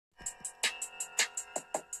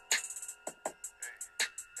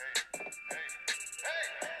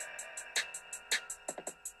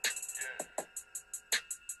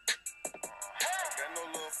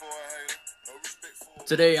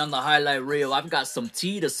Today on the highlight reel, I've got some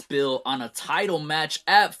tea to spill on a title match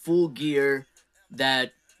at Full Gear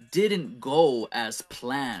that didn't go as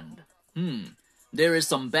planned. There is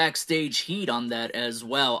some backstage heat on that as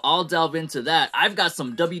well. I'll delve into that. I've got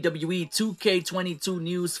some WWE 2K22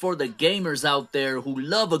 news for the gamers out there who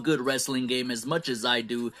love a good wrestling game as much as I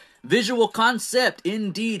do. Visual Concept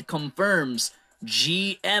indeed confirms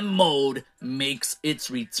GM mode makes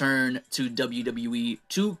its return to WWE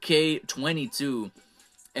 2K22.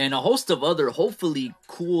 And a host of other, hopefully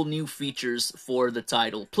cool new features for the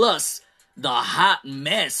title. Plus, the hot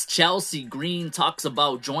mess. Chelsea Green talks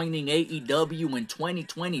about joining AEW in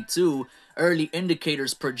 2022. Early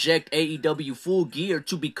indicators project AEW Full Gear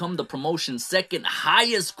to become the promotion's second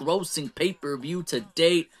highest grossing pay-per-view to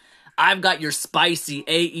date. I've got your spicy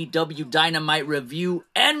AEW Dynamite review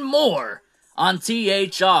and more on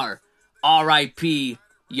THR. R.I.P.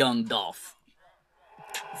 Young Dolph.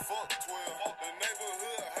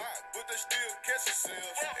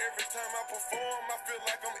 Every time I perform, I feel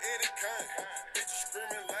like I'm Eddie Kane. Bitches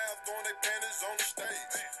screaming loud, throwing their panties on the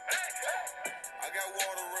stage. I got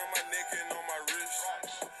water around my neck and on my wrist.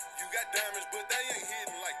 You got diamonds, but they ain't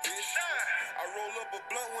hitting like this. I roll up a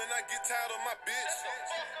blunt when I get tired of my bitch.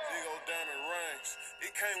 Big old diamond rings,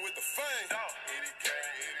 it came with the fame. Eddie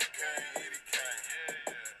Kane, Eddie Kane, Eddie Kane.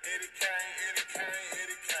 Eddie Kane, Eddie Kane,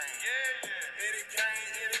 Eddie Kane. Eddie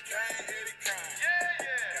Kane, Eddie Kane, Eddie Kane.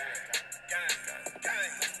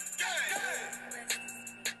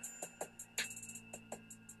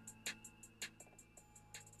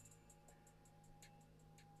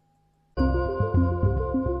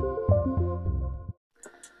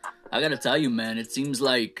 I gotta tell you, man, it seems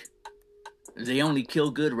like they only kill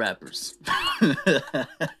good rappers.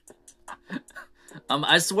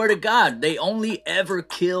 I swear to God, they only ever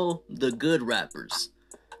kill the good rappers.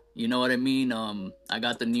 You know what I mean? I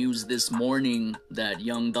got the news this morning that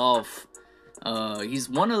Young Dolph, he's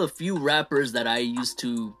one of the few rappers that I used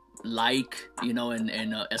to like, you know,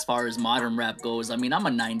 and as far as modern rap goes, I mean, I'm a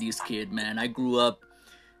 90s kid, man. I grew up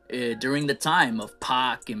during the time of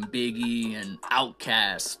Pac and Biggie and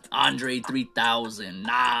Outkast, Andre 3000,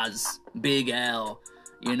 Nas, Big L,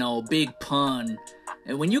 you know, Big Pun.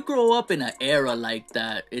 And when you grow up in an era like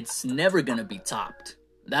that, it's never gonna be topped.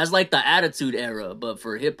 That's like the Attitude Era, but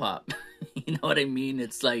for hip-hop. You know what I mean?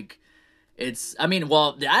 It's like,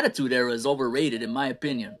 the Attitude Era is overrated in my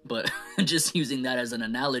opinion, but just using that as an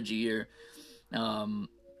analogy here.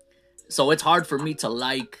 So it's hard for me to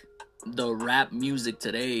like the rap music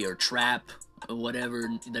today, or trap, or whatever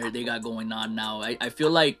they got going on now. I feel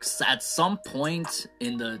like at some point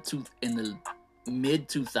in the mid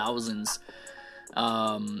 2000s,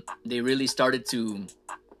 they really started to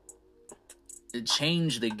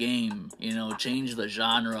change the game, you know, change the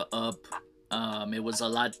genre up. It was a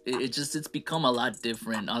lot, it's become a lot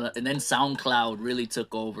different. And then SoundCloud really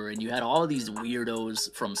took over, and you had all these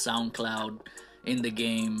weirdos from SoundCloud in the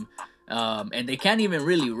game. And they can't even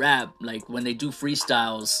really rap. Like when they do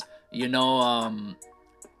freestyles, you know,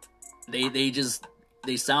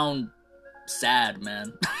 they sound sad,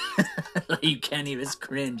 man. Like you can't even, it's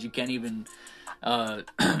cringe. You can't even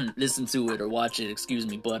listen to it or watch it, excuse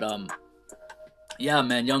me. But yeah,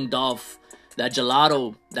 man, Young Dolph, that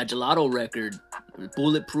gelato record,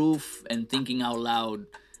 Bulletproof and Thinking Out Loud,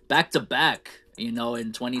 back to back, you know,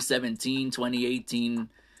 in 2017, 2018.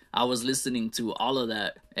 I was listening to all of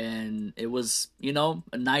that, and it was, you know,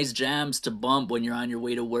 nice jams to bump when you're on your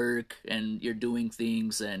way to work and you're doing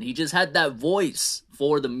things, and he just had that voice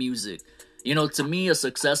for the music. You know, to me, a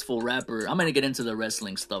successful rapper, I'm gonna get into the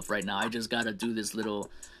wrestling stuff right now. I just gotta do this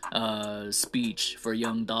little speech for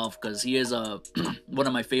Young Dolph, because he is one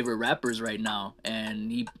of my favorite rappers right now,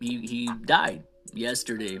 and he died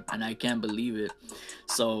yesterday, and I can't believe it.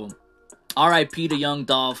 So R.I.P. to Young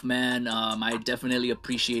Dolph, man. I definitely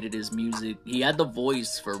appreciated his music. He had the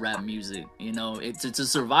voice for rap music. You know, to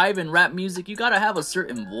survive in rap music, you gotta have a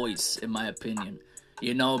certain voice, in my opinion.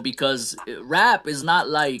 You know, because rap is not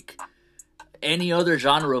like any other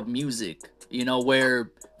genre of music. You know, where,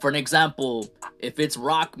 for an example, if it's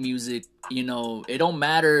rock music, you know, it don't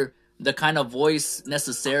matter the kind of voice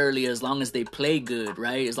necessarily, as long as they play good,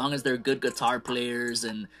 right? As long as they're good guitar players.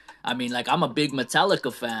 And I mean, like, I'm a big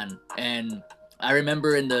Metallica fan, and I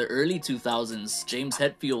remember in the early 2000s, James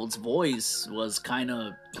Hetfield's voice was kind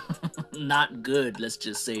of not good, let's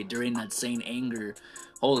just say, during that Saint Anger.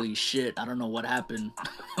 Holy shit, I don't know what happened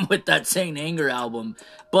with that Saint Anger album,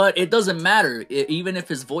 but it doesn't matter. Even if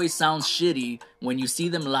his voice sounds shitty, when you see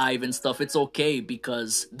them live and stuff, it's okay,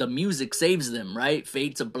 because the music saves them, right?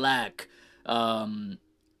 Fade to Black, all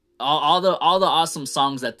the awesome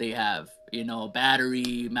songs that they have. You know,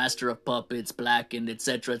 Battery, Master of Puppets, Blackened,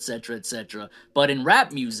 etc., etc., etc. But in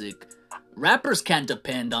rap music, rappers can't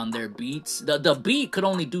depend on their beats. The beat could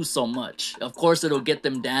only do so much. Of course, it'll get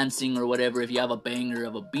them dancing or whatever if you have a banger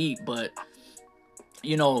of a beat, but,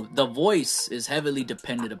 you know, the voice is heavily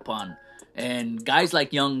dependent upon. And guys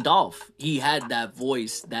like Young Dolph, he had that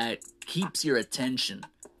voice that keeps your attention,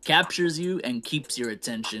 captures you and keeps your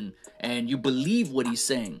attention, and you believe what he's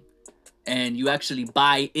saying. And you actually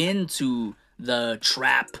buy into the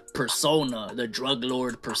trap persona, the drug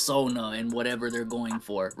lord persona, and whatever they're going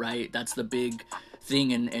for, right? That's the big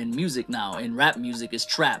thing in music now. In rap music is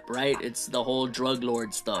trap, right? It's the whole drug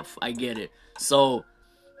lord stuff. I get it. So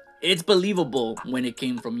it's believable when it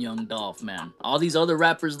came from Young Dolph, man. All these other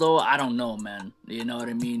rappers, though, I don't know, man. You know what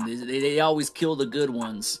I mean? They always kill the good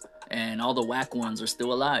ones, and all the whack ones are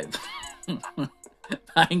still alive.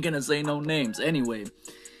 I ain't gonna say no names. Anyway,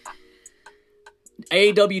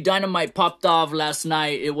 AEW Dynamite popped off last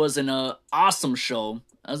night. It was an awesome show.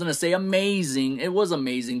 I was gonna say amazing. It was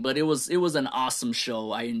amazing, but it was an awesome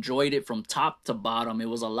show. I enjoyed it from top to bottom. It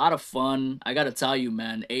was a lot of fun. I gotta tell you,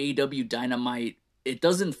 man, AEW Dynamite, it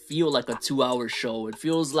doesn't feel like a 2-hour show. It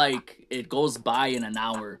feels like it goes by in an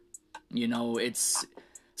hour. You know, it's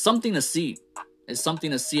something to see. It's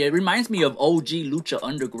something to see. It reminds me of OG Lucha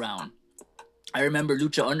Underground. I remember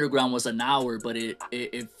Lucha Underground was an hour, but it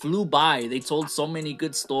flew by. They told so many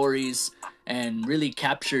good stories and really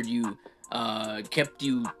captured you, kept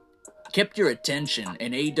your attention.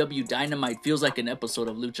 And AEW Dynamite feels like an episode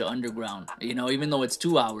of Lucha Underground. You know, even though it's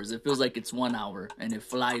 2 hours, it feels like it's 1 hour, and it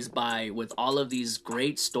flies by with all of these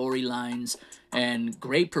great storylines and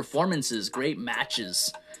great performances, great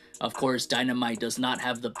matches. Of course, Dynamite does not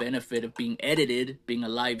have the benefit of being edited, being a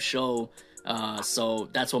live show. So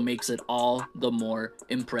that's what makes it all the more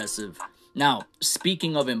impressive. Now,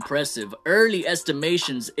 speaking of impressive, early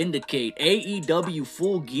estimations indicate AEW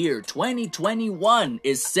Full Gear 2021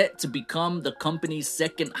 is set to become the company's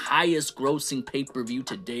second highest grossing pay-per-view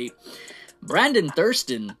to date. Brandon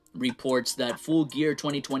Thurston reports that Full Gear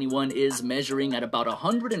 2021 is measuring at about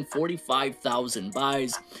 145,000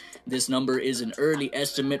 buys. This number is an early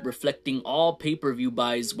estimate reflecting all pay-per-view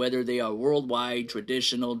buys, whether they are worldwide,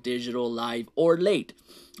 traditional, digital, live, or late.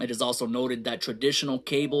 It is also noted that traditional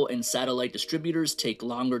cable and satellite distributors take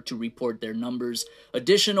longer to report their numbers.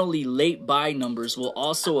 Additionally, late buy numbers will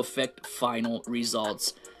also affect final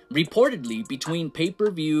results. Reportedly, between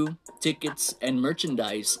pay-per-view, tickets, and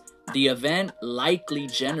merchandise, the event likely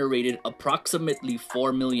generated approximately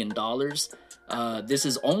 $4 million. This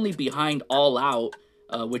is only behind All Out,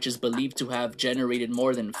 which is believed to have generated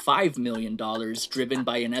more than $5 million, driven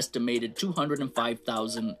by an estimated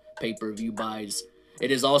 205,000 pay-per-view buys.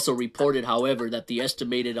 It is also reported, however, that the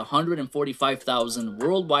estimated 145,000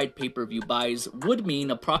 worldwide pay-per-view buys would mean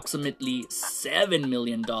approximately $7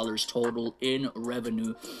 million total in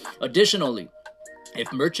revenue. Additionally,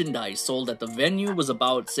 if merchandise sold at the venue was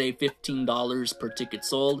about, say, $15 per ticket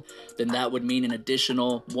sold, then that would mean an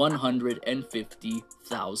additional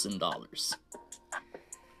 $150,000.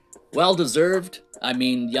 Well deserved. I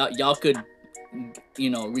mean, y'all could, you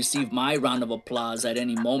know, receive my round of applause at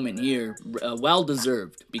any moment here. Well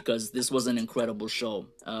deserved, because this was an incredible show.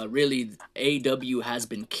 Really, AEW has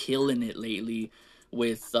been killing it lately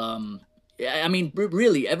with, I mean,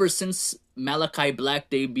 really, ever since Malachi Black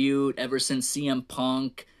debuted, ever since CM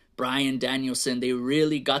Punk, Bryan Danielson, they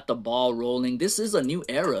really got the ball rolling. This is a new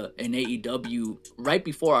era in AEW right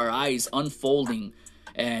before our eyes unfolding,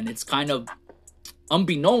 and it's kind of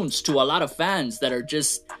unbeknownst to a lot of fans that are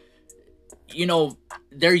just, you know,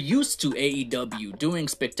 they're used to AEW doing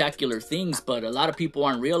spectacular things, but a lot of people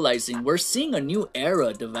aren't realizing we're seeing a new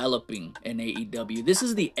era developing in AEW. This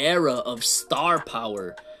is the era of star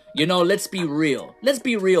power. You know, let's be real. Let's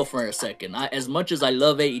be real for a second. As much as I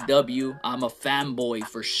love AEW, I'm a fanboy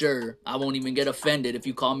for sure. I won't even get offended if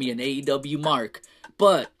you call me an AEW mark.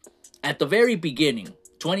 But at the very beginning,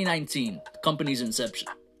 2019, the company's inception,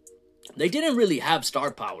 they didn't really have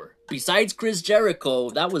star power. Besides Chris Jericho,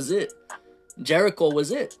 that was it. Jericho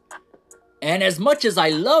was it. And as much as I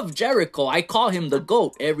love Jericho, I call him the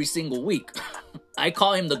GOAT every single week. I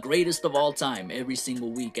call him the greatest of all time every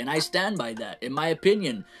single week, and I stand by that. In my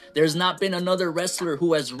opinion, there's not been another wrestler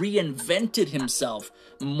who has reinvented himself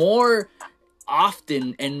more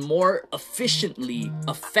often and more efficiently,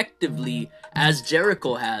 effectively as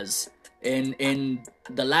Jericho has in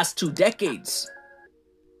the last 2 decades.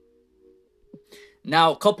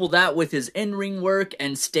 Now, couple that with his in-ring work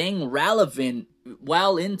and staying relevant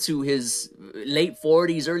well into his late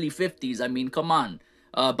 40s, early 50s. I mean, come on.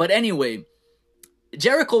 But anyway,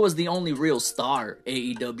 Jericho was the only real star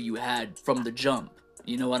AEW had from the jump.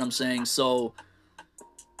 You know what I'm saying? So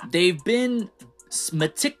they've been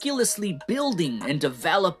meticulously building and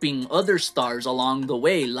developing other stars along the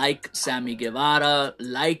way, like Sammy Guevara,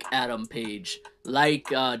 like Adam Page, like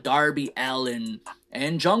Darby Allin,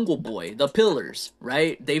 and Jungle Boy, the Pillars,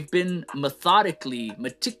 right? They've been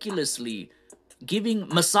meticulously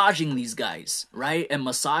massaging these guys, right? And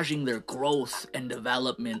massaging their growth and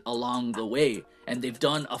development along the way. And they've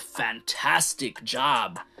done a fantastic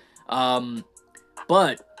job.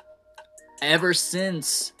 But ever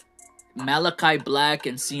since Malachi Black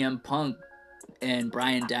and CM Punk and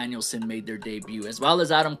Bryan Danielson made their debut, as well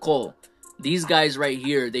as Adam Cole, these guys right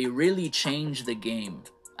here, they really changed the game.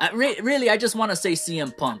 I just want to say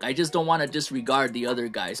CM Punk. I just don't want to disregard the other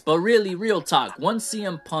guys. But really, real talk, once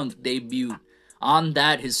CM Punk debuted on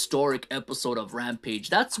that historic episode of Rampage,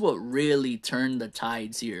 that's what really turned the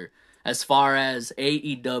tides here as far as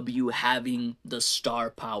AEW having the star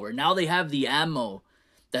power. Now they have the ammo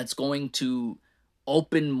that's going to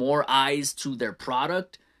open more eyes to their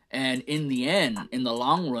product, and in the end, in the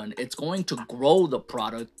long run, it's going to grow the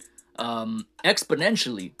product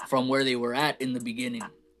exponentially from where they were at in the beginning.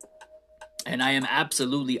 And I am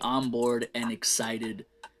absolutely on board and excited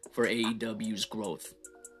for AEW's growth.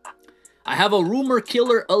 I have a rumor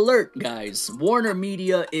killer alert, guys. Warner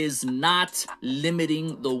Media is not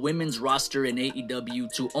limiting the women's roster in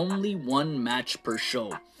AEW to only one match per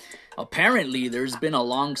show. Apparently, there's been a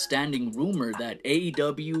long-standing rumor that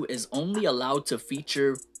AEW is only allowed to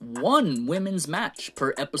feature one women's match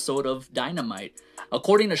per episode of Dynamite.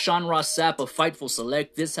 According to Sean Ross Sapp of Fightful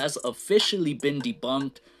Select, this has officially been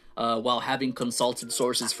debunked while having consulted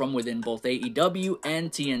sources from within both AEW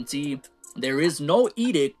and TNT. There is no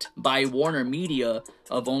edict by Warner Media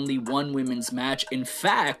of only one women's match. In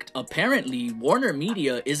fact, apparently, Warner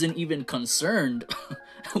Media isn't even concerned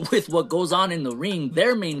with what goes on in the ring.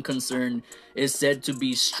 Their main concern is said to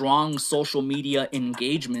be strong social media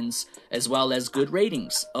engagements as well as good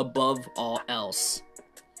ratings above all else.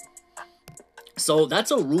 So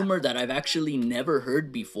that's a rumor that I've actually never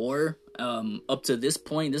heard before. Up to this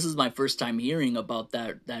point, this is my first time hearing about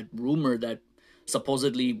that rumor that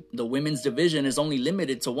supposedly the women's division is only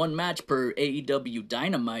limited to one match per AEW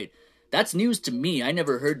Dynamite. That's news to me. I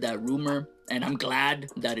never heard that rumor, and I'm glad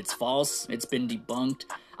that it's false. It's been debunked.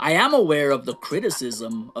 I am aware of the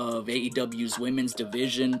criticism of AEW's women's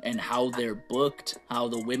division and how they're booked, how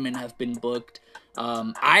the women have been booked.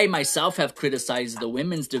 I myself have criticized the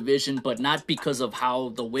women's division, but not because of how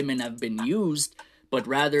the women have been used, but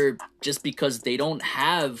rather just because they don't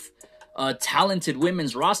have a talented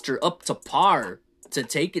women's roster up to par to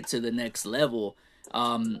take it to the next level.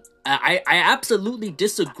 I absolutely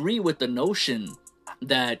disagree with the notion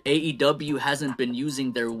that AEW hasn't been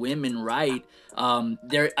using their women right.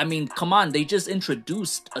 Come on, they just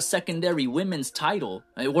introduced a secondary women's title.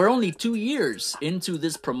 We're only 2 years into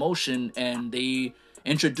this promotion, and they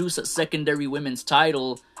introduce a secondary women's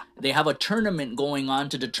title. They have a tournament going on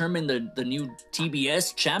to determine the new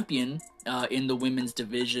TBS champion in the women's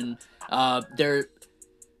division. They're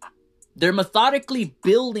methodically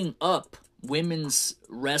building up women's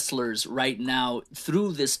wrestlers right now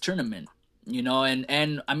through this tournament, you know,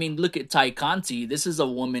 and I mean, look at Ty Conti. This is a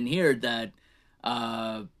woman here that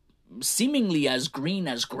seemingly as green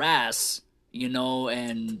as grass, you know,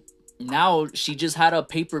 and now she just had a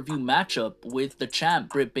pay-per-view matchup with the champ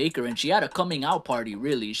Britt Baker, and she had a coming out party.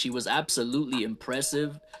 Really, she was absolutely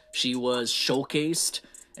impressive. She was showcased,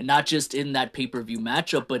 and not just in that pay-per-view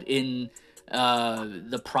matchup, but in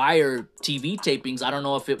the prior TV tapings. I don't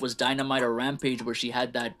know if it was Dynamite or Rampage where she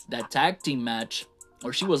had that tag team match,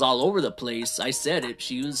 or she was all over the place. I said it.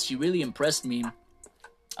 She really impressed me.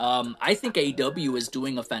 I think AEW is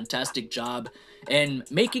doing a fantastic job and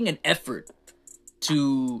making an effort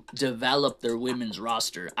to develop their women's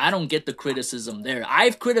roster. I don't get the criticism there.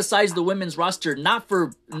 I've criticized the women's roster not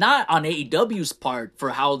on AEW's part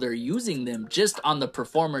for how they're using them, just on the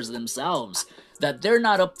performers themselves, that they're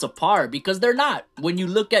not up to par, because they're not. When you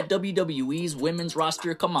look at WWE's women's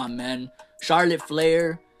roster, come on, man. Charlotte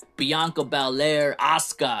Flair, Bianca Belair,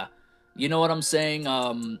 Asuka, you know what I'm saying?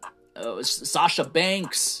 Sasha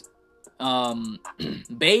Banks,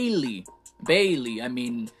 Bayley. I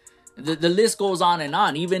mean, the list goes on and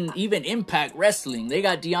on. Even Impact Wrestling, they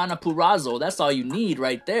got Deonna Purrazzo. That's all you need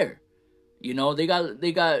right there. You know, they got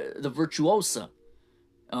the Virtuosa.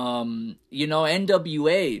 You know,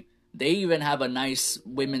 NWA, they even have a nice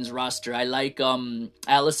women's roster. I like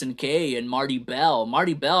Allison Kay and Marty Bell.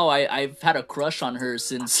 Marty Bell, I've had a crush on her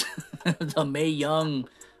since the Mae Young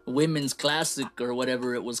Women's Classic or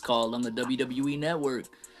whatever it was called on the WWE Network.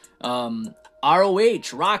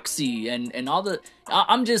 ROH, Roxy, and all the...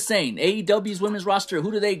 I'm just saying, AEW's women's roster,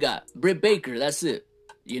 who do they got? Britt Baker, that's it.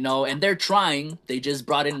 You know, and they're trying. They just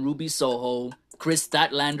brought in Ruby Soho. Chris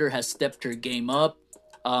Statlander has stepped her game up.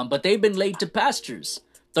 But they've been laid to pastures.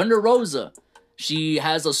 Thunder Rosa, she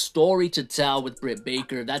has a story to tell with Britt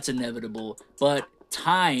Baker. That's inevitable. But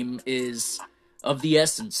time is of the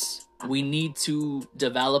essence. We need to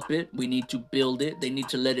develop it. We need to build it. They need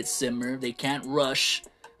to let it simmer. They can't rush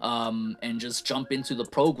and just jump into the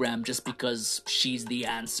program just because she's the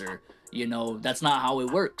answer. You know, that's not how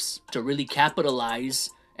it works. To really capitalize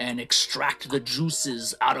and extract the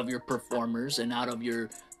juices out of your performers and out of your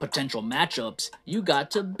potential matchups, you got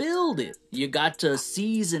to build it. You got to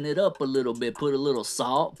season it up a little bit. Put a little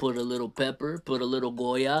salt, put a little pepper, put a little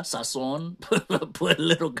Goya, sazon, put a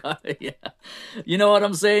little... Yeah. You know what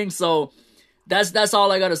I'm saying? So that's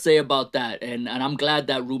all I got to say about that. And I'm glad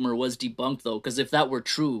that rumor was debunked, though, because if that were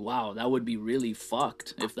true, wow, that would be really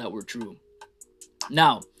fucked if that were true.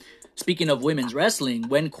 Now, speaking of women's wrestling,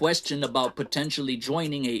 when questioned about potentially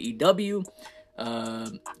joining AEW,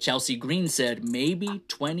 Chelsea Green said, maybe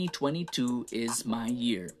 2022 is my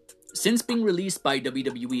year. Since being released by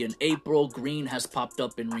WWE in April, Green has popped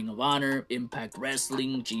up in Ring of Honor, Impact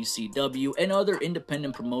Wrestling, GCW, and other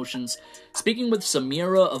independent promotions. Speaking with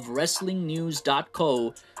Samira of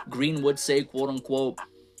WrestlingNews.co, Green would say, quote-unquote,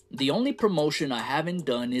 "The only promotion I haven't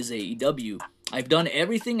done is AEW. I've done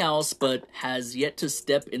everything else, but has yet to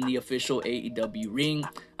step in the official AEW ring.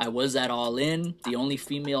 I was at All In, the only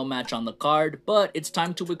female match on the card, but it's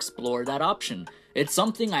time to explore that option. It's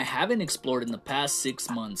something I haven't explored in the past 6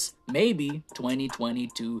 months. Maybe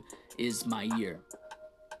 2022 is my year."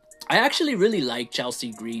 I actually really like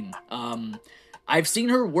Chelsea Green. I've seen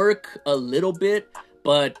her work a little bit,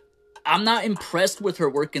 but I'm not impressed with her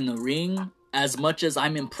work in the ring as much as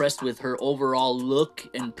I'm impressed with her overall look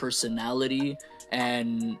and personality,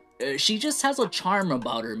 and she just has a charm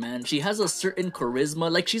about her, man. She has a certain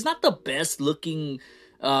charisma. Like, she's not the best looking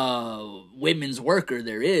women's worker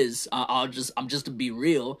there is. I'm just to be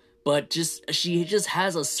real, but she just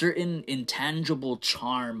has a certain intangible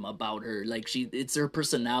charm about her. Like, it's her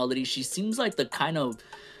personality. She seems like the kind of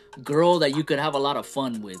girl that you could have a lot of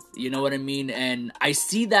fun with. You know what I mean? And I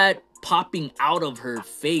see that popping out of her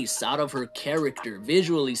face, out of her character,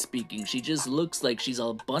 visually speaking. She just looks like she's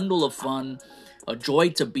a bundle of fun, a joy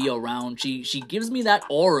to be around. She gives me that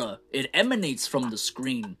aura. It emanates from the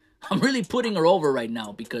screen. I'm really putting her over right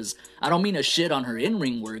now because I don't mean to shit on her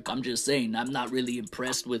in-ring work. I'm just saying I'm not really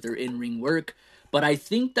impressed with her in-ring work. But I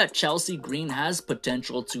think that Chelsea Green has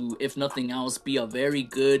potential to, if nothing else, be a very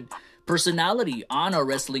good personality on a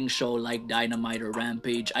wrestling show like Dynamite or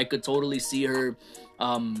Rampage. I could totally see her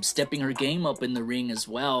stepping her game up in the ring as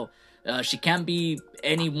well. She can't be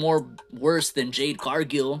any more worse than Jade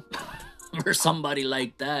Cargill or somebody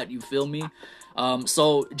like that. You feel me?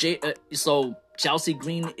 So Chelsea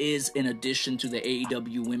Green is an addition to the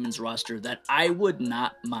AEW women's roster that I would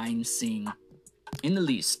not mind seeing in the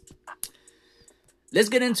least. Let's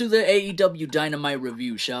get into the AEW Dynamite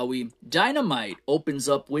review, shall we? Dynamite opens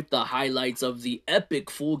up with the highlights of the epic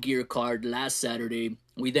Full Gear card last Saturday.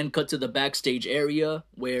 We then cut to the backstage area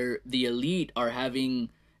where the Elite are having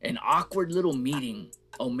an awkward little meeting.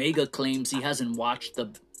 Omega claims he hasn't watched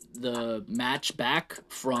the match back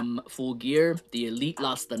from Full Gear. The Elite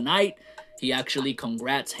lost the night. He actually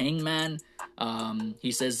congrats Hangman.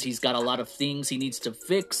 He says he's got a lot of things he needs to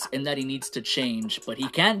fix and that he needs to change, but he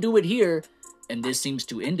can't do it here. And this seems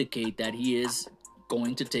to indicate that he is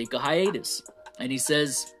going to take a hiatus. And he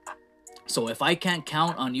says, so if I can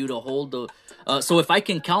count on you to hold the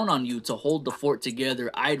fort together,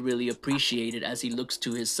 I'd really appreciate it, as he looks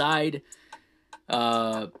to his side.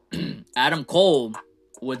 Adam Cole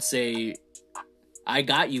would say, I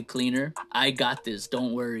got you, cleaner. I got this.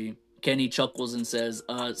 Don't worry. Kenny chuckles and says,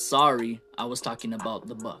 sorry, I was talking about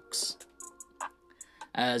the Bucks.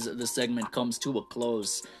 As the segment comes to a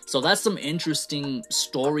close. So that's some interesting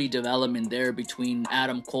story development there between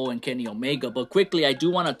Adam Cole and Kenny Omega. But quickly, I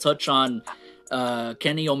do want to touch on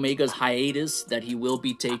Kenny Omega's hiatus that he will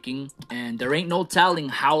be taking. And there ain't no telling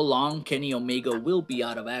how long Kenny Omega will be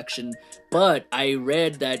out of action. But I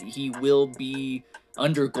read that he will be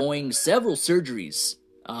undergoing several surgeries.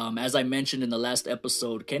 As I mentioned in the last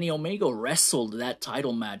episode, Kenny Omega wrestled that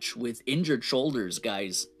title match with injured shoulders,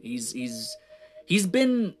 guys. He's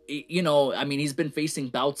been, he's been facing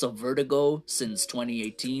bouts of vertigo since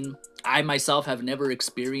 2018. I myself have never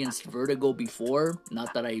experienced vertigo before,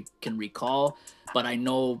 not that I can recall, but I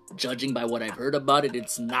know, judging by what I've heard about it,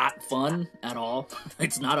 it's not fun at all.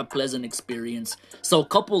 It's not a pleasant experience. So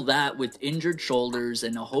couple that with injured shoulders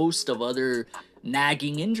and a host of other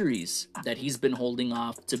nagging injuries that he's been holding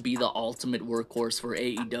off to be the ultimate workhorse for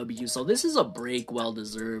AEW. So this is a break well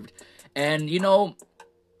deserved. And you know,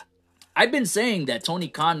 I've been saying that Tony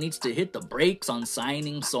Khan needs to hit the brakes on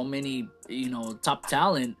signing so many, you know, top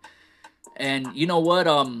talent. And you know what?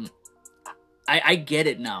 I get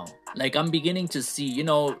it now. Like, I'm beginning to see, you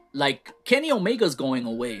know, like, Kenny Omega's going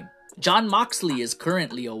away. Jon Moxley is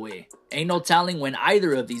currently away. Ain't no telling when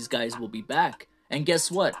either of these guys will be back. And guess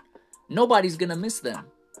what? Nobody's gonna miss them.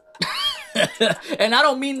 And I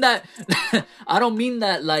don't mean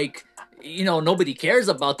that, like, you know, nobody cares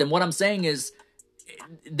about them. What I'm saying is,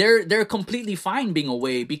 they're completely fine being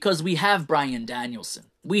away because we have Bryan Danielson.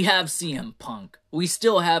 We have CM Punk. We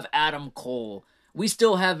still have Adam Cole. We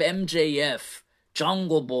still have MJF,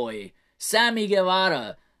 Jungle Boy, Sammy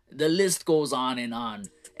Guevara. The list goes on and on.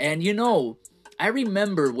 And you know, I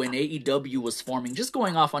remember when AEW was forming. Just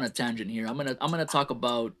going off on a tangent here. I'm gonna talk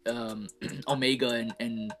about Omega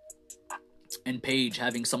and Page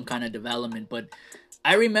having some kind of development. But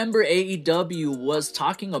I remember AEW was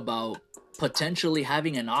talking about potentially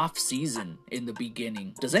having an off season in the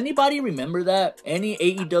beginning. Does anybody remember that? Any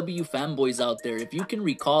AEW fanboys out there, if you can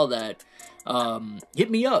recall that, hit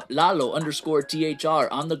me up, Lalo_THR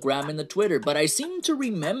on the gram and the Twitter. But I seem to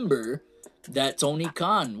remember that Tony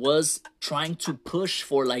Khan was trying to push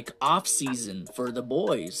for like off season for the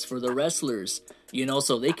boys, for the wrestlers, you know,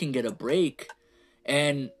 so they can get a break.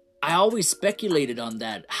 And I always speculated on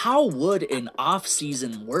that. How would an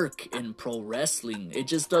off-season work in pro wrestling? It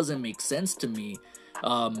just doesn't make sense to me.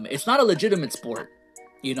 It's not a legitimate sport.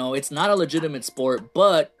 You know, it's not a legitimate sport,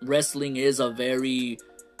 but wrestling is a very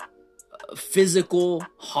physical,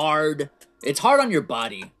 hard... It's hard on your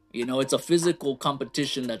body. You know, it's a physical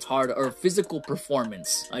competition that's hard, or physical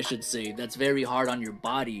performance, I should say, that's very hard on your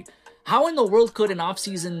body. How in the world could an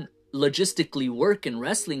off-season logistically work in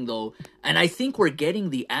wrestling though? And I think we're getting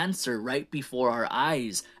the answer right before our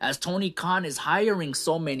eyes as Tony Khan is hiring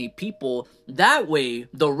so many people. That way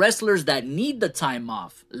the wrestlers that need the time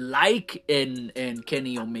off, like in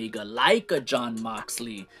Kenny Omega, like a Jon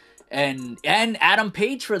Moxley, and Adam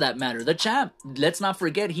Page for that matter, the champ, let's not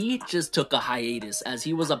forget he just took a hiatus as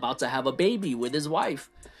he was about to have a baby with his wife.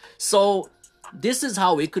 So this is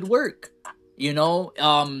how it could work. You know,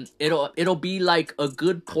 it'll be like a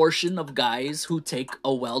good portion of guys who take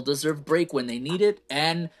a well-deserved break when they need it,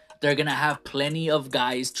 and they're gonna have plenty of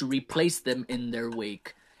guys to replace them in their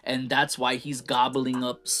wake. And that's why he's gobbling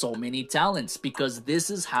up so many talents, because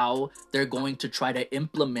this is how they're going to try to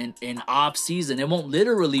implement an off-season. It won't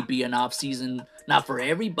literally be an off-season, not for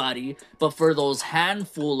everybody, but for those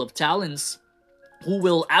handful of talents who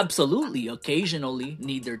will absolutely occasionally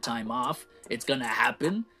need their time off. It's gonna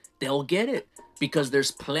happen. They'll get it because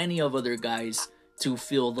there's plenty of other guys to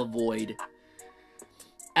fill the void.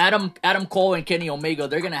 Adam Cole and Kenny Omega,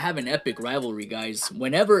 they're gonna have an epic rivalry, guys.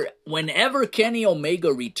 Whenever Kenny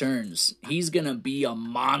Omega returns, he's gonna be a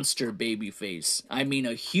monster babyface. I mean,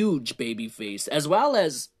 a huge babyface, as well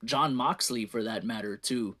as Jon Moxley for that matter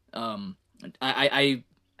too. I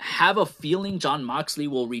have a feeling Jon Moxley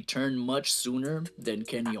will return much sooner than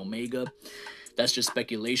Kenny Omega. That's just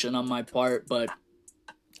speculation on my part, but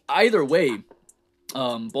either way,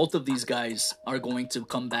 both of these guys are going to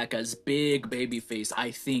come back as big babyface,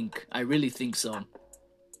 I think. I really think so.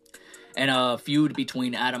 And a feud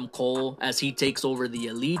between Adam Cole as he takes over the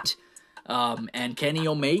Elite, and Kenny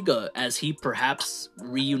Omega as he perhaps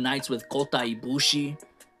reunites with Kota Ibushi.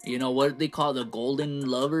 You know, what they call the Golden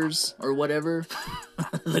Lovers or whatever?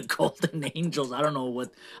 The Golden Angels. I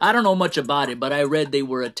don't know much about it, but I read they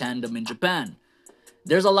were a tandem in Japan.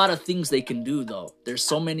 There's a lot of things they can do, though. There's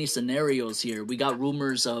so many scenarios here. We got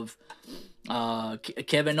rumors of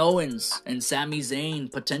Kevin Owens and Sami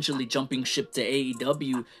Zayn potentially jumping ship to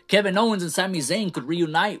AEW. Kevin Owens and Sami Zayn could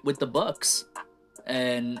reunite with the Bucks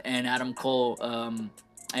and Adam Cole.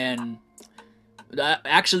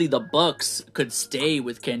 Actually, the Bucks could stay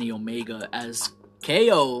with Kenny Omega as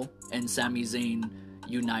KO and Sami Zayn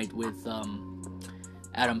unite with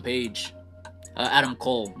Adam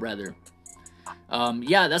Cole, rather.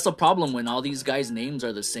 Yeah, that's a problem when all these guys' names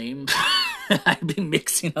are the same. I've been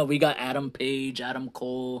mixing up. We got Adam Page, Adam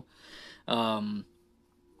Cole.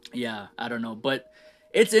 Yeah, I don't know. But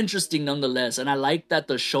it's interesting nonetheless. And I like that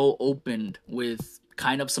the show opened with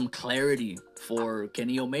kind of some clarity for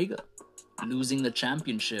Kenny Omega losing the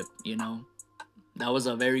championship, you know. That was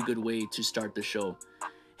a very good way to start the show.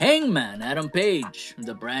 Hangman Adam Page,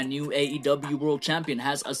 the brand new AEW World Champion,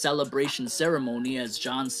 has a celebration ceremony as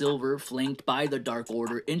John Silver, flanked by the Dark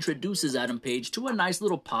Order, introduces Adam Page to a nice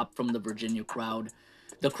little pop from the Virginia crowd.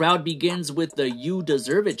 The crowd begins with the "You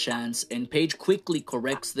deserve it" chants, and Page quickly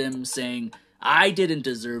corrects them, saying, I didn't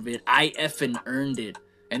deserve it. I effing earned it.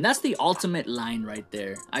 And that's the ultimate line right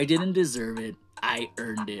there. I didn't deserve it. I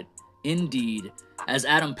earned it. Indeed. As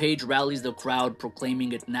Adam Page rallies the crowd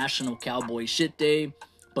proclaiming it National Cowboy Shit Day.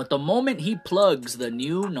 But the moment he plugs the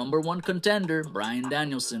new #1 contender, Bryan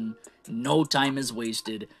Danielson, no time is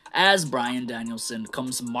wasted as Bryan Danielson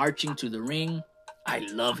comes marching to the ring. I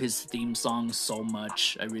love his theme song so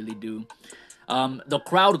much. I really do. The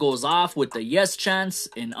crowd goes off with the yes chants,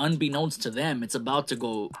 and unbeknownst to them, it's about to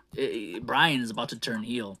go. Bryan is about to turn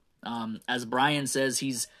heel. As Bryan says,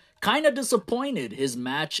 he's kind of disappointed his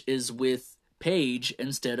match is with Page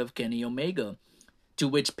instead of Kenny Omega. To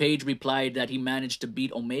which Page replied that he managed to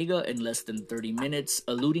beat Omega in less than 30 minutes,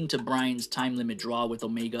 alluding to Bryan's time limit draw with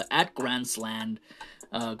Omega at Grand Slam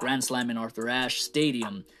in Arthur Ashe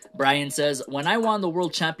Stadium. Bryan says, "When I won the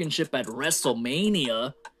World Championship at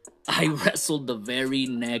WrestleMania, I wrestled the very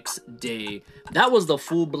next day." That was the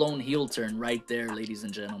full-blown heel turn right there, ladies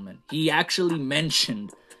and gentlemen. He actually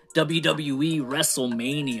mentioned WWE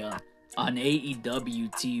WrestleMania on AEW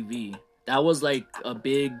TV. That was like a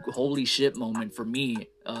big holy shit moment for me,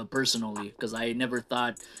 personally, because I never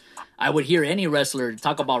thought I would hear any wrestler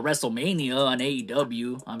talk about WrestleMania on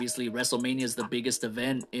AEW. Obviously, WrestleMania is the biggest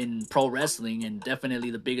event in pro wrestling and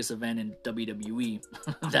definitely the biggest event in WWE.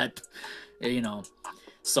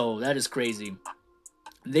 So that is crazy.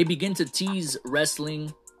 They begin to tease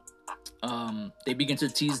wrestling. They begin to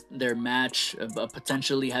tease their match,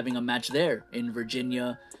 potentially having a match there in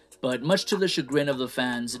Virginia. But much to the chagrin of the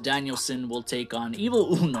fans, Danielson will take on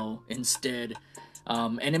Evil Uno instead.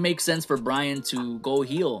 And it makes sense for Bryan to go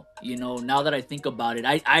heel. Now that I think about it,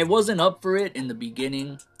 I wasn't up for it in the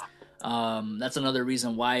beginning. That's another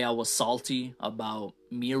reason why I was salty about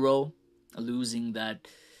Miro losing that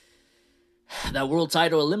world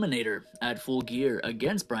title eliminator at Full Gear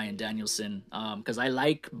against Bryan Danielson, because I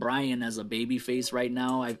like Bryan as a babyface right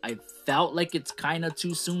now. I felt like it's kind of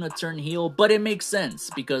too soon to turn heel, but it makes sense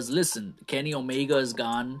because listen, Kenny Omega is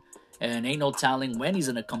gone and ain't no telling when he's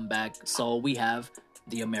gonna come back, so we have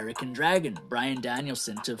the American Dragon, Bryan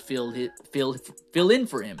Danielson, to fill in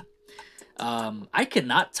for him. I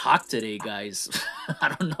cannot talk today, guys. I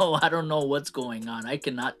don't know what's going on. I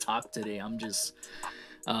cannot talk today. I'm just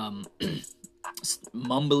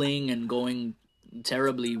mumbling and going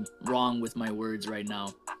terribly wrong with my words right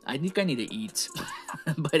now. I think I need to eat.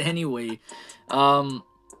 But anyway,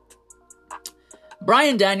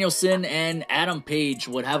 Bryan Danielson and Adam Page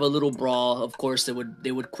would have a little brawl. Of course,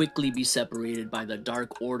 they would quickly be separated by the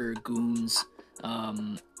Dark Order goons.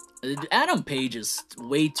 Adam Page is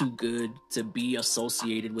way too good to be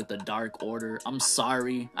associated with the Dark Order. I'm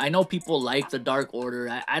sorry. I know people like the Dark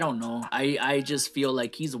Order. I don't know. I just feel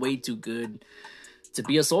like he's way too good to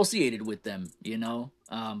be associated with them,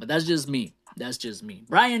 But that's just me.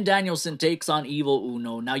 Bryan Danielson takes on Evil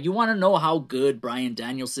Uno. Now, you want to know how good Bryan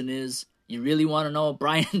Danielson is? You really want to know?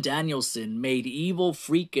 Bryan Danielson made Evil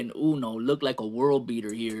freaking Uno look like a world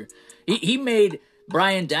beater here. He made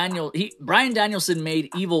Bryan Danielson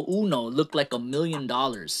made Evil Uno look like $1 million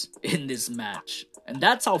in this match. And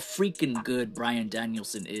that's how freaking good Bryan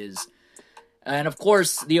Danielson is. And of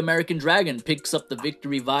course, the American Dragon picks up the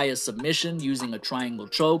victory via submission using a triangle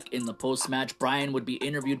choke. In the post-match, Bryan would be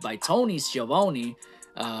interviewed by Tony Schiavone.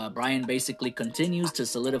 Bryan basically continues to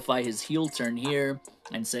solidify his heel turn here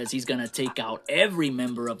and says he's going to take out every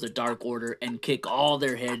member of the Dark Order and kick all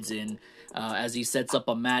their heads in, as he sets up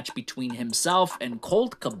a match between himself and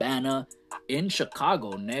Colt Cabana in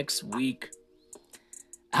Chicago next week.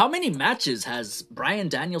 How many matches has Bryan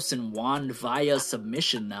Danielson won via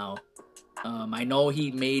submission now? I know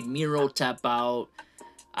he made Miro tap out.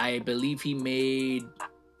 I believe he made...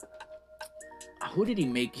 Who did he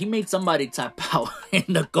make? He made somebody tap out in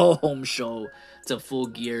the go-home show to Full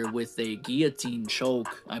Gear with a guillotine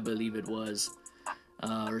choke, I believe it was.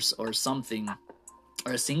 Or something.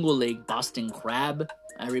 Or a single leg Boston Crab,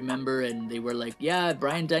 I remember. And they were like, yeah,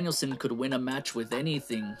 Bryan Danielson could win a match with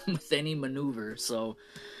anything, with any maneuver. So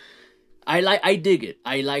I dig it.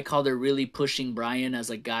 I like how they're really pushing Bryan as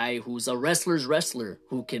a guy who's a wrestler's wrestler,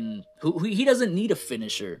 who he doesn't need a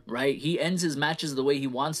finisher, right? He ends his matches the way he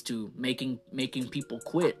wants to, making people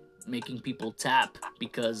quit, making people tap,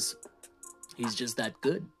 because he's just that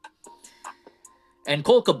good. And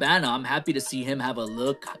Colt Cabana, I'm happy to see him have a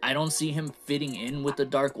look. I don't see him fitting in with the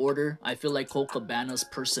Dark Order. I feel like Colt Cabana's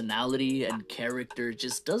personality and character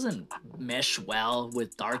just doesn't mesh well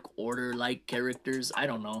with Dark Order-like characters. I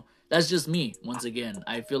don't know. That's just me, once again.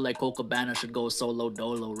 I feel like Colt Cabana should go solo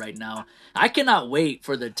dolo right now. I cannot wait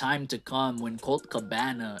for the time to come when Colt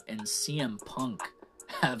Cabana and CM Punk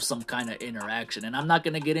have some kind of interaction. And I'm not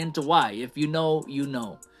going to get into why. If you know, you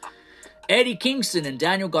know. Eddie Kingston and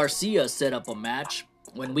Daniel Garcia set up a match.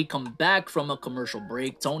 When we come back from a commercial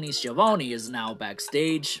break, Tony Schiavone is now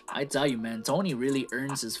backstage. I tell you, man, Tony really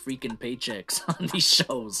earns his freaking paychecks on these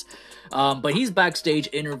shows. But he's backstage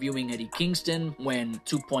interviewing Eddie Kingston when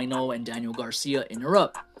 2.0 and Daniel Garcia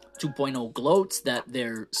interrupt. 2.0 gloats that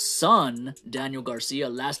their son, Daniel Garcia,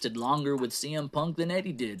 lasted longer with CM Punk than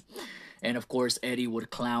Eddie did. And of course, Eddie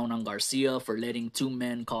would clown on Garcia for letting two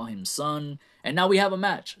men call him son. And now we have a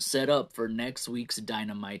match set up for next week's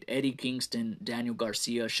Dynamite. Eddie Kingston, Daniel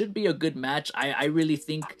Garcia. Should be a good match. I really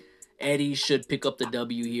think Eddie should pick up the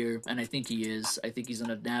W here. And I think he is. I think he's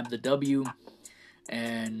going to nab the W.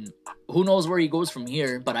 And who knows where he goes from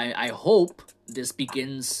here. But I hope this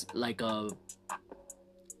begins like a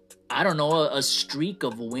streak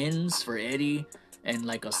of wins for Eddie. And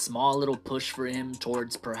like a small little push for him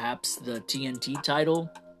towards perhaps the TNT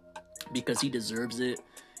title. Because he deserves it.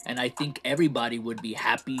 And I think everybody would be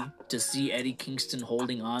happy to see Eddie Kingston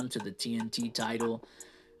holding on to the TNT title.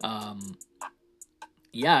 I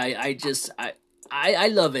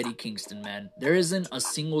love Eddie Kingston, man. There isn't a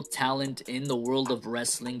single talent in the world of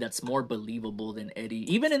wrestling that's more believable than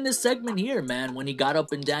Eddie. Even in this segment here, man, when he got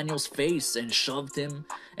up in Daniel's face and shoved him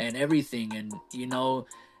and everything. And,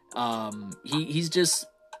 he's just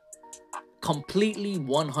completely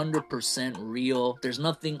 100% real. There's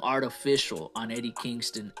nothing artificial on Eddie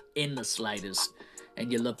Kingston in the slightest,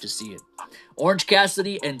 and you love to see it. Orange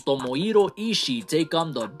Cassidy and Tomohiro Ishii take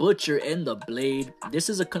on the Butcher and the Blade. This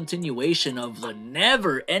is a continuation of the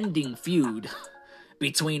never-ending feud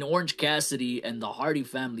between Orange Cassidy and the Hardy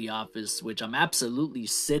Family Office, which I'm absolutely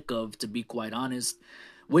sick of, to be quite honest.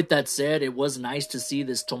 With that said, it was nice to see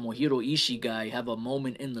this Tomohiro Ishii guy have a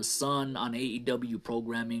moment in the sun on AEW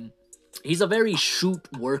programming. He's a very shoot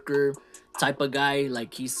worker type of guy.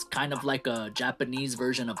 Like, he's kind of like a Japanese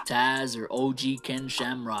version of Taz or OG Ken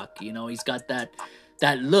Shamrock. He's got that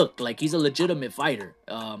look. Like, he's a legitimate fighter.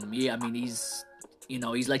 He's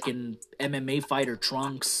like in MMA fighter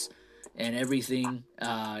trunks and everything.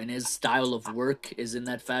 And his style of work is in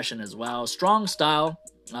that fashion as well. Strong style.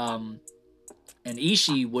 And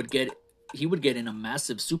Ishii would get in a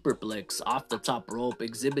massive superplex off the top rope,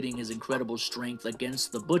 exhibiting his incredible strength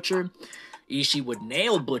against the Butcher. Ishii would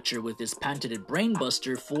nail Butcher with his patented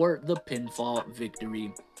brainbuster for the pinfall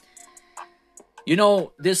victory.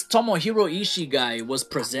 This Tomohiro Ishii guy was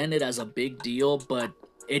presented as a big deal, but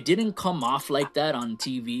it didn't come off like that on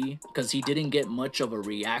TV because he didn't get much of a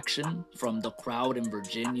reaction from the crowd in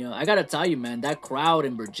Virginia. I gotta tell you, man, that crowd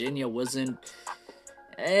in Virginia wasn't...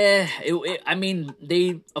 they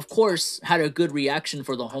of course had a good reaction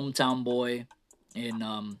for the hometown boy in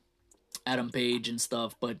Adam Page and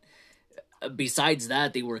stuff, but besides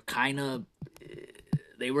that, they were kind of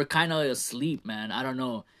asleep, man. I don't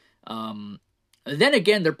know. Then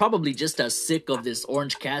again, they're probably just as sick of this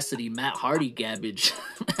Orange Cassidy, Matt Hardy garbage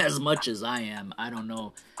as much as I am. I don't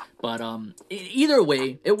know. But either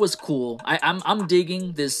way, it was cool. I'm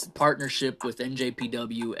digging this partnership with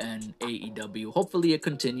NJPW and AEW. Hopefully it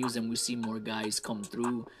continues and we see more guys come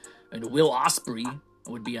through. And Will Ospreay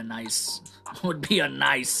would be a nice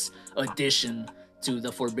addition to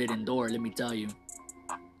the Forbidden Door, let me tell you.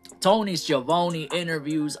 Tony Schiavone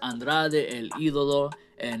interviews Andrade El Idolo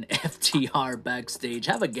and FTR backstage.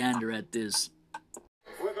 Have a gander at this.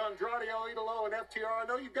 With Andrade El Idolo and FTR, I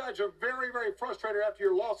know you guys are very, very frustrated after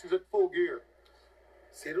your losses at Full Gear.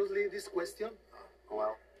 Seriously, this question?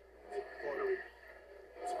 Well,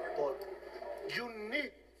 But you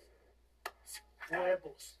need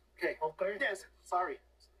huevos. Okay. Okay. Yes. Sorry.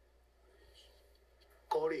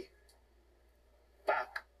 Cody,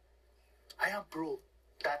 back. I am proof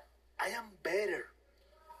that I am better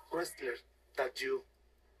wrestler than you.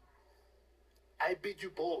 I beat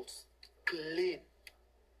you balls clean.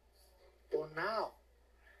 But now,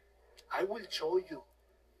 I will show you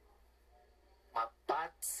my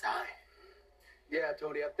bad side. Yeah,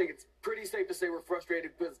 Tony, I think it's pretty safe to say we're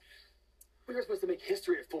frustrated because we were supposed to make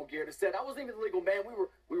history at Full Gear. And instead, I wasn't even the legal man.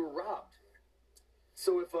 We were robbed.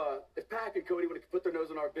 So if Pac and Cody would have put their nose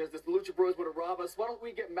in our business, the Lucha Bros would have robbed us. Why don't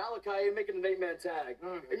we get Malachi and make it an 8-man tag?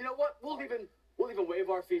 And you know what? We'll even waive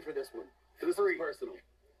our fee for this one. So this is personal.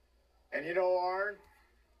 And you know, Arn,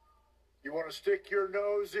 you want to stick your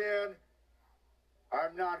nose in?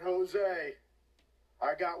 I'm not Jose.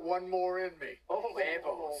 I got one more in me. Oh,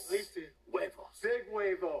 huevos. Listen, Huevos. Big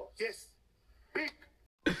huevos. yes, big.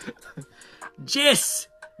 Yes,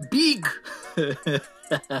 big.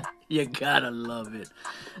 You gotta love it.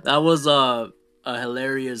 That was a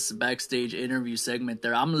hilarious backstage interview segment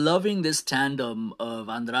there. I'm loving this tandem of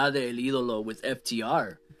Andrade El Idolo with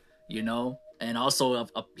FTR. You know, And also,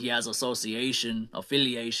 he has affiliation,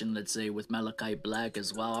 let's say, with Malachi Black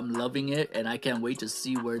as well. I'm loving it, and I can't wait to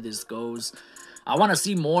see where this goes. I want to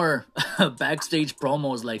see more backstage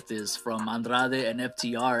promos like this from Andrade and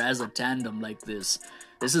FTR as a tandem like this.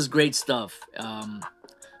 This is great stuff.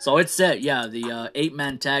 So it's set, yeah, the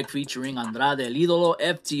 8-man tag featuring Andrade El Idolo,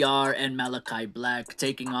 FTR, and Malachi Black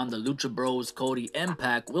taking on the Lucha Bros, Cody and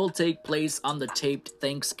Pac will take place on the taped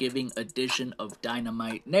Thanksgiving edition of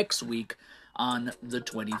Dynamite next week on the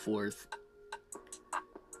 24th.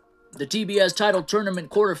 The TBS title tournament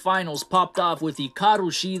quarterfinals popped off with Hikaru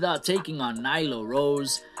Shida taking on Nyla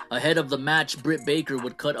Rose. Ahead of the match, Britt Baker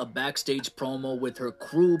would cut a backstage promo with her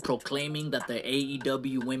crew proclaiming that the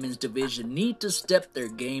AEW women's division need to step their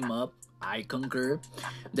game up. I concur.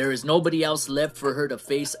 There is nobody else left for her to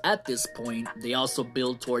face at this point. They also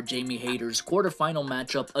build toward Jamie Hayter's quarterfinal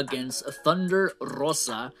matchup against Thunder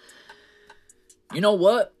Rosa. You know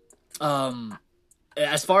what?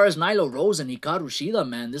 As far as Nyla Rose and Hikaru Shida,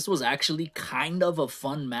 man, this was actually kind of a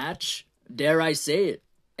fun match. Dare I say it?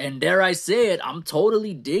 And dare I say it, I'm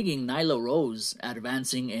totally digging Nyla Rose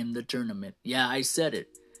advancing in the tournament. Yeah, I said it.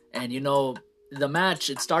 And you know, the match,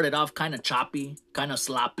 it started off kind of choppy, kind of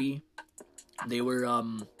sloppy. They were,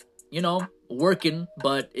 working,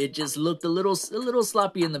 but it just looked a little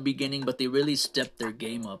sloppy in the beginning, but they really stepped their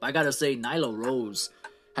game up. I gotta say, Nyla Rose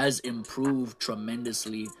has improved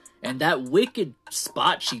tremendously. And that wicked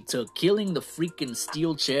spot she took, killing the freaking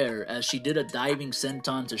steel chair as she did a diving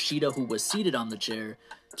senton to Shida, who was seated on the chair,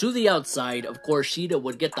 to the outside. Of course, Shida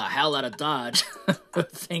would get the hell out of dodge.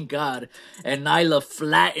 Thank God. And Nyla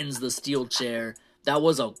flattens the steel chair. That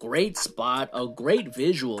was a great spot, a great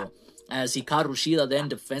visual, as Hikaru Shida then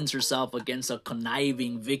defends herself against a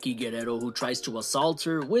conniving Vicky Guerrero who tries to assault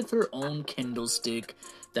her with her own kendo stick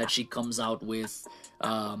that she comes out with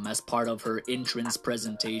as part of her entrance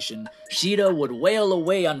presentation. Shida would wail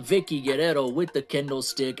away on Vicky Guerrero with the kendo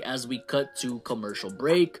stick as we cut to commercial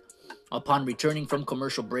break. Upon returning from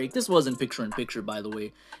commercial break, this wasn't picture-in-picture, by the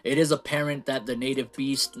way, it is apparent that the native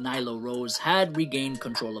beast, Nyla Rose, had regained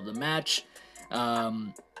control of the match.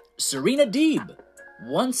 Serena Deeb,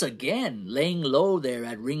 once again laying low there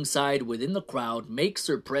at ringside within the crowd, makes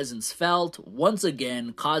her presence felt, once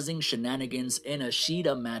again causing shenanigans in a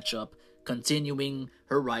Shida matchup, continuing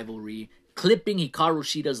her rivalry, clipping Hikaru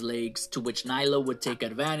Shida's legs, to which Nyla would take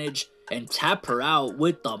advantage and tap her out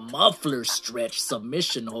with the muffler stretch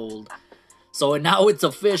submission hold. So now it's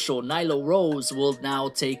official, Nyla Rose will now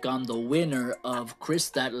take on the winner of Kris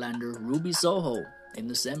Statlander, Ruby Soho, in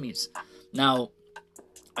the semis. Now,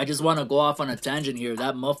 I just want to go off on a tangent here.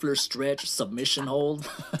 That muffler stretch submission hold.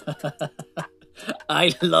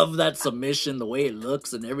 I love that submission, the way it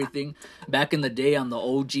looks and everything. Back in the day on the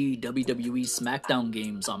OG WWE SmackDown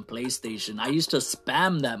games on PlayStation, I used to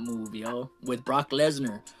spam that move, with Brock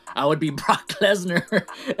Lesnar. I would be Brock Lesnar,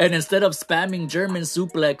 and instead of spamming German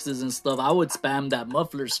suplexes and stuff, I would spam that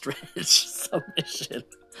muffler stretch submission.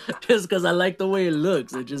 Just because I like the way it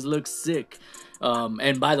looks. It just looks sick.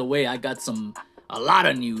 And by the way, I got a lot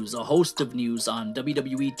of news, a host of news on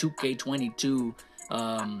WWE 2K22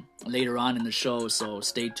 later on in the show, so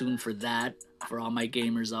stay tuned for that, for all my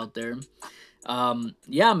gamers out there.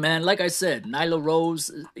 Yeah, man, like I said, Nyla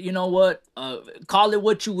Rose, you know what, call it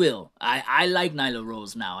what you will. I like Nyla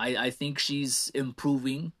Rose now. I think she's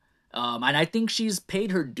improving, and I think she's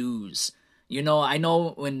paid her dues. You know, I know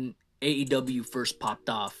when AEW first popped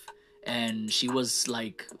off, and she was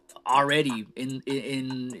like already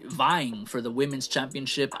in vying for the women's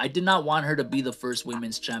championship, I did not want her to be the first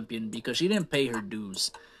women's champion because she didn't pay her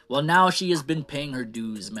dues. Well, now she has been paying her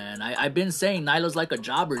dues, man. I've been saying Nyla's like a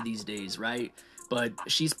jobber these days, right? But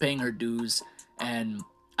she's paying her dues, and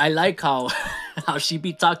I like how she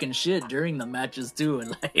be talking shit during the matches too,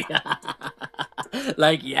 and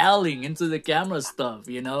like yelling into the camera stuff,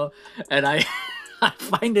 you know? And I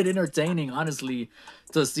find it entertaining, honestly,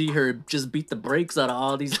 to see her just beat the brakes out of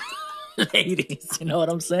all these ladies. You know what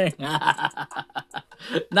I'm saying?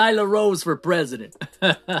 Nyla Rose for president.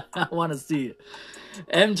 I want to see it.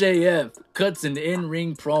 MJF cuts an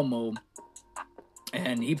in-ring promo,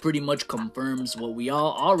 and he pretty much confirms what we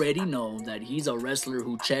all already know, that he's a wrestler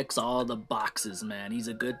who checks all the boxes, man. He's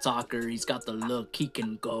a good talker. He's got the look. He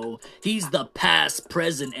can go. He's the past,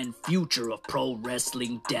 present, and future of pro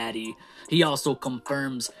wrestling daddy. He also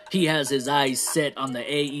confirms he has his eyes set on the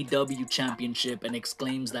AEW championship and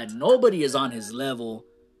exclaims that nobody is on his level.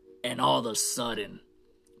 And all of a sudden,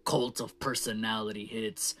 cult of personality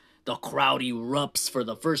hits. The crowd erupts for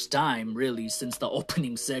the first time, really, since the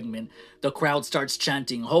opening segment. The crowd starts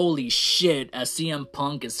chanting, "Holy shit," as CM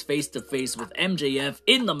Punk is face-to-face with MJF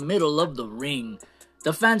in the middle of the ring.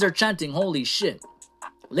 The fans are chanting, holy shit.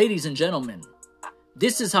 Ladies and gentlemen,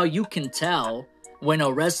 this is how you can tell when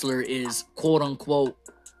a wrestler is quote-unquote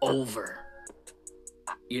over.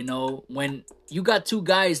 You know, when you got two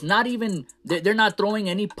guys, not even, they're not throwing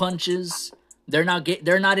any punches. They're not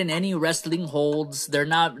in any wrestling holds. They're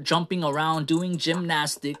not jumping around, doing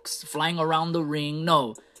gymnastics, flying around the ring.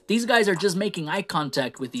 No, these guys are just making eye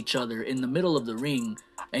contact with each other in the middle of the ring.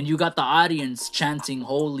 And you got the audience chanting,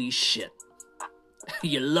 holy shit.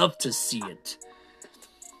 You love to see it.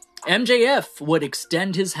 MJF would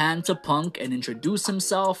extend his hand to Punk and introduce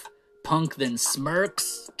himself. Punk then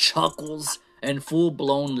smirks, chuckles, and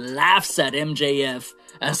full-blown laughs at MJF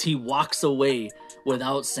as he walks away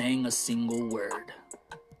without saying a single word.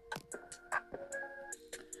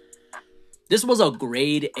 This was a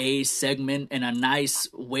grade A segment and a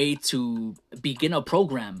nice way to begin a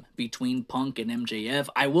program between Punk and MJF.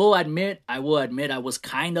 I will admit I was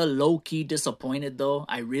kind of low-key disappointed though.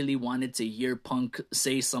 I really wanted to hear Punk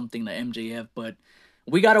say something to MJF, but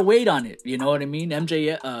we gotta wait on it. You know what I mean?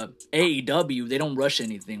 AEW, they don't rush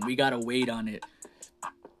anything. We gotta wait on it.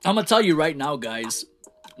 I'm gonna tell you right now, guys,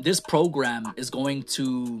 this program is going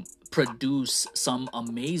to produce some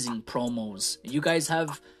amazing promos. You guys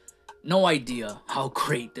have no idea how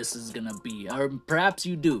great this is gonna be, or perhaps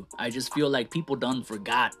you do. I just feel like people done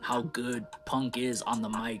forgot how good Punk is on the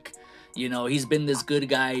mic. You know, he's been this good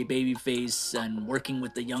guy, babyface, and working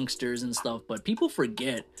with the youngsters and stuff, but people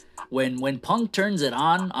forget when Punk turns it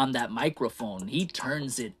on that microphone, he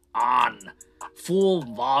turns it on full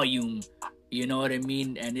volume. You know what I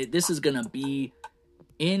mean? And this is gonna be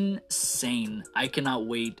insane. I cannot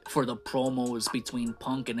wait for the promos between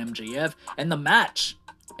Punk and MJF and the match.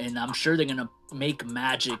 And I'm sure they're gonna make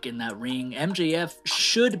magic in that ring. MJF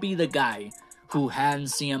should be the guy who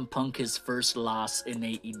hands CM Punk his first loss in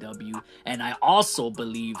AEW. And I also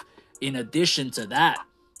believe, in addition to that,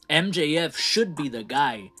 MJF should be the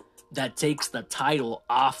guy that takes the title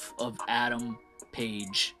off of Adam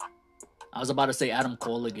Page. I was about to say Adam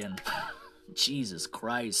Cole again. Jesus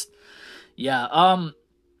Christ. Yeah,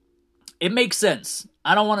 it makes sense.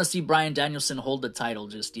 I don't want to see Bryan Danielson hold the title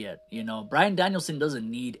just yet. You know, Bryan Danielson doesn't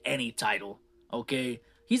need any title, okay?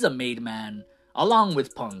 He's a made man, along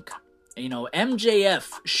with Punk. You know,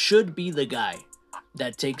 MJF should be the guy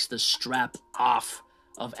that takes the strap off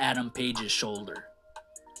of Adam Page's shoulder.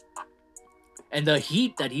 And the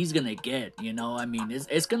heat that he's gonna get, you know, I mean,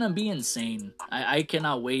 it's gonna be insane. I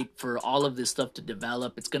cannot wait for all of this stuff to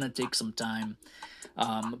develop. It's gonna take some time.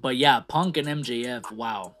 But yeah, Punk and MJF,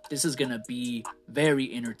 wow, this is gonna be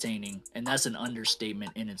very entertaining, and that's an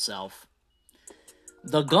understatement in itself.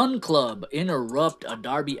 The Gun Club interrupt a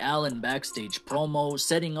Darby Allin backstage promo,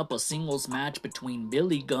 setting up a singles match between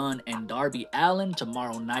Billy Gunn and Darby Allin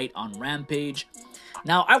tomorrow night on Rampage.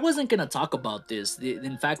 Now, I wasn't gonna talk about this.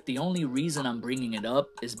 In fact, the only reason I'm bringing it up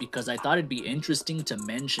is because I thought it'd be interesting to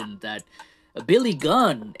mention that Billy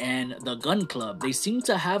Gunn and the Gun Club, they seem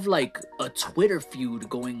to have like a Twitter feud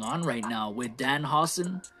going on right now with Dan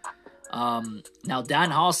Hawson. Now Dan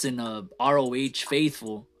Hawson, ROH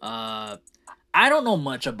faithful, I don't know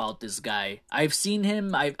much about this guy. I've seen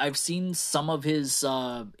him, I've seen some of his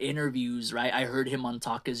interviews, right? I heard him on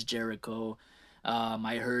Talk is Jericho.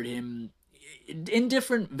 I heard him in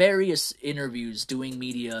different various interviews doing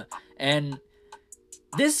media, and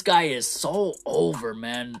this guy is so over,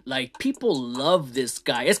 man. Like, people love this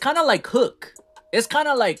guy. It's kind of like Hook. It's kind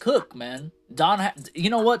of like Hook, man. You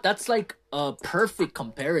know what? That's like a perfect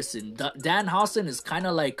comparison. Dan Hawson is kind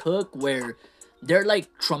of like Hook, where they're like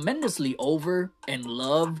tremendously over and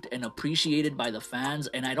loved and appreciated by the fans,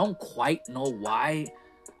 and I don't quite know why.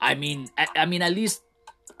 I mean, at least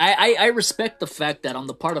I respect the fact that on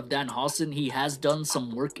the part of Dan Hawson, he has done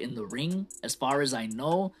some work in the ring, as far as I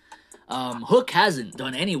know. Hook hasn't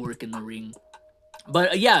done any work in the ring.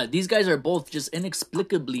 But yeah, these guys are both just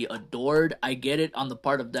inexplicably adored. I get it on the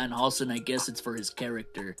part of Dan Hawson. I guess it's for his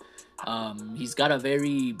character. He's got a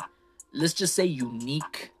very, let's just say,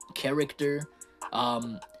 unique character.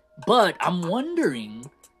 But I'm wondering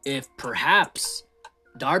if perhaps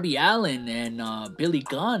Darby Allin and Billy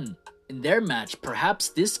Gunn, in their match, perhaps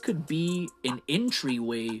this could be an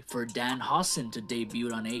entryway for Dan Hawson to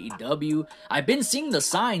debut on AEW. I've been seeing the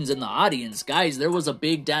signs in the audience. Guys, there was a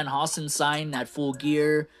big Dan Hawson sign at Full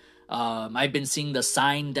Gear. I've been seeing the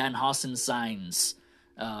signed Dan Hawson signs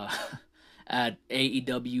at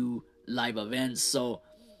AEW live events. So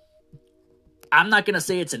I'm not going to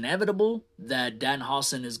say it's inevitable that Dan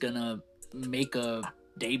Hawson is going to make a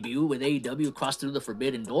debut with AEW, cross through the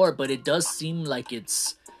forbidden door, but it does seem like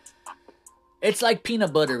it's like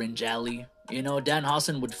peanut butter and jelly. You know,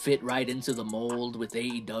 Danhausen would fit right into the mold with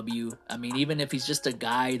AEW. I mean, even if he's just a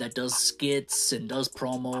guy that does skits and does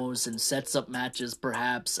promos and sets up matches,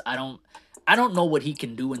 perhaps, I don't know what he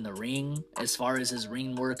can do in the ring as far as his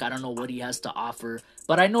ring work. I don't know what he has to offer,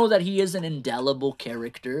 but I know that he is an indelible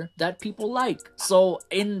character that people like. So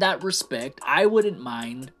in that respect, I wouldn't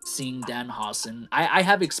mind seeing Danhausen. I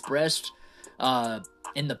have expressed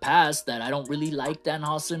in the past that I don't really like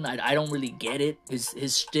Danhausen. I don't really get it,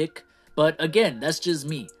 his shtick. But again, that's just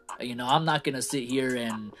me. You know, I'm not gonna sit here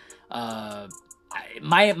and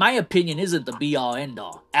my opinion isn't the be all end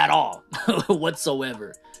all at all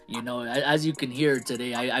whatsoever. You know, as you can hear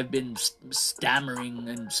today, I've been stammering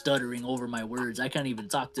and stuttering over my words. I can't even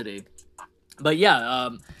talk today. But yeah,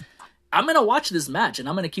 I'm gonna watch this match and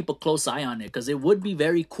I'm gonna keep a close eye on it because it would be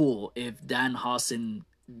very cool if Danhausen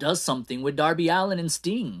does something with Darby Allin and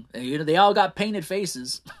Sting. You know, they all got painted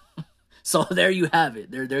faces. So there you have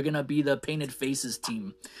it. They're gonna be the painted faces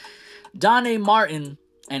team. Donnie Martin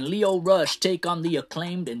and Lio Rush take on the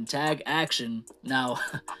Acclaimed in tag action. Now,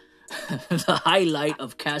 the highlight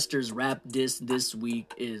of Caster's rap diss this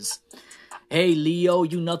week is, "Hey Leo,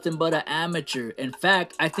 you nothing but an amateur. In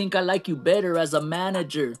fact, I think I like you better as a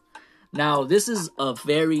manager." Now, this is a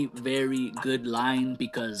very, very good line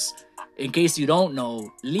because, in case you don't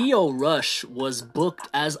know, Lio Rush was booked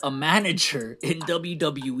as a manager in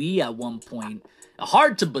WWE at one point.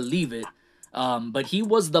 Hard to believe it, but he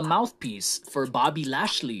was the mouthpiece for Bobby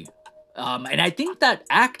Lashley. And I think that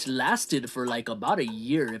act lasted for like about a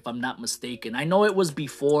year, if I'm not mistaken. I know it was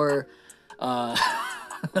before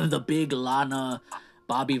the big Lana,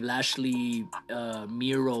 Bobby Lashley,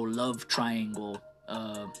 Miro love triangle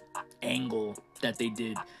angle that they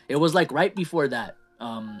did. It was like right before that.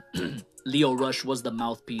 Lio Rush was the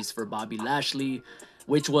mouthpiece for Bobby Lashley,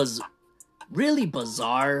 which was really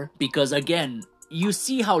bizarre because, again, you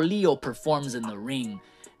see how Lio performs in the ring.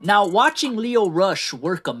 Now, watching Lio Rush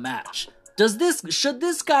work a match, should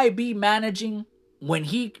this guy be managing when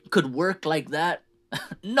he could work like that?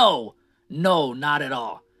 No, not at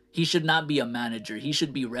all. He should not be a manager. He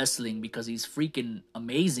should be wrestling because he's freaking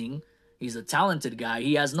amazing. He's a talented guy.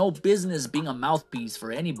 He has no business being a mouthpiece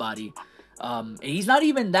for anybody. He's not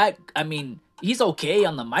even that, I mean, he's okay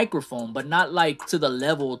on the microphone, but not like to the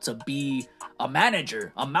level to be a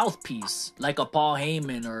manager, a mouthpiece, like a Paul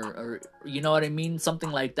Heyman or you know what I mean?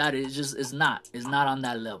 Something like that. It's not on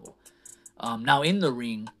that level. Now in the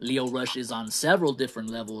ring, Lio Rush is on several different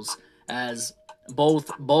levels as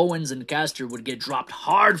both Bowens and Caster would get dropped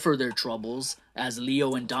hard for their troubles as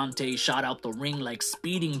Lio and Dante shot out the ring like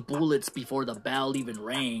speeding bullets before the bell even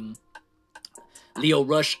rang. Lio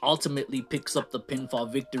Rush ultimately picks up the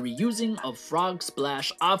pinfall victory using a frog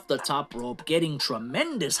splash off the top rope, getting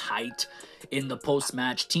tremendous height. In the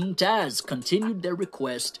post-match, Team Taz continued their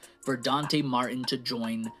request for Dante Martin to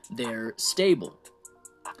join their stable.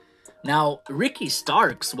 Now, Ricky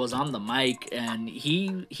Starks was on the mic, and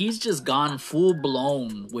he's just gone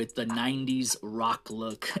full-blown with the 90s rock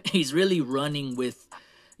look. He's really running with,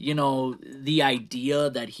 you know, the idea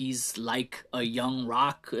that he's like a young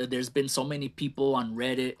Rock. There's been so many people on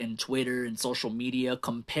Reddit and Twitter and social media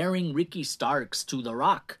comparing Ricky Starks to The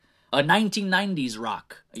Rock, a 1990s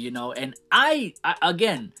Rock, you know, and I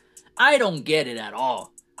don't get it at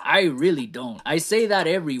all. I really don't. I say that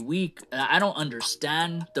every week. I don't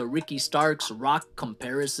understand the Ricky Starks Rock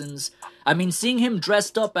comparisons. I mean, seeing him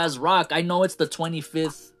dressed up as Rock, I know it's the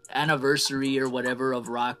 25th anniversary or whatever of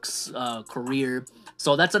Rock's career,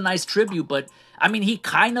 so that's a nice tribute, but I mean, he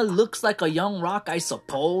kind of looks like a young Rock, I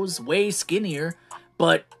suppose, way skinnier,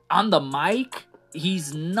 but on the mic,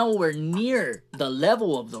 he's nowhere near the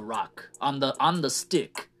level of The Rock on the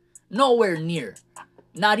stick. Nowhere near.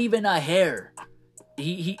 Not even a hair.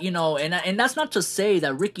 He you know, and that's not to say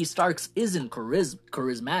that Ricky Starks isn't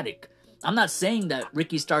charismatic. I'm not saying that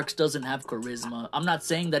Ricky Starks doesn't have charisma. I'm not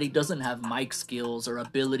saying that he doesn't have mic skills or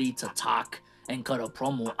ability to talk and cut a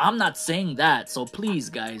promo. I'm not saying that. So please,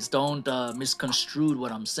 guys, don't misconstrue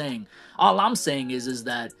what I'm saying. All I'm saying is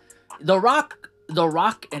that The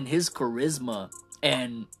Rock and his charisma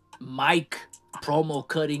and mic promo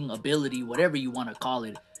cutting ability, whatever you want to call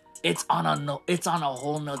it, it's on a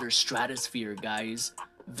whole nother stratosphere, guys.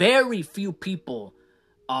 Very few people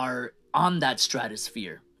are on that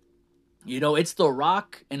stratosphere. You know, it's The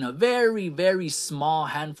Rock and a very, very small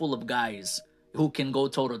handful of guys who can go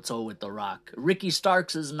toe-to-toe with The Rock. Ricky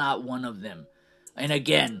Starks is not one of them. And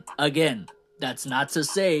again, that's not to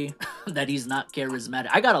say that he's not charismatic.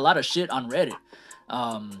 I got a lot of shit on Reddit.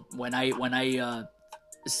 When I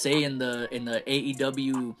say in the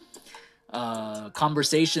AEW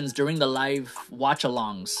conversations during the live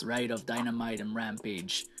watch-alongs, right, of Dynamite and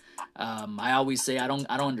Rampage, I always say I don't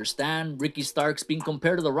understand Ricky Starks being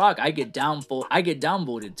compared to The Rock. I get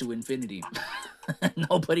downvoted to infinity.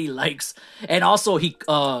 Nobody likes. And also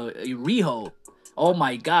Riho. Oh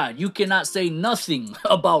my god, you cannot say nothing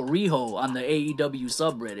about Riho on the AEW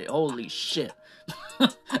subreddit. Holy shit.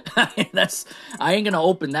 I ain't gonna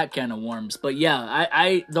open that can of worms. But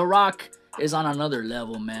yeah, The Rock is on another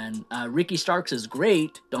level, man. Ricky Starks is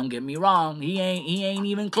great, don't get me wrong. He ain't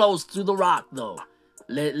even close to The Rock though.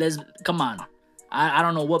 Let's come on. I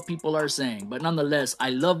don't know what people are saying, but nonetheless, I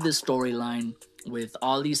love this storyline with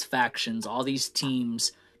all these factions, all these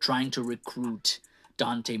teams trying to recruit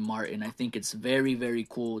Dante Martin. I think it's very, very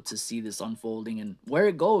cool to see this unfolding and where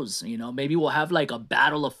it goes. You know, maybe we'll have like a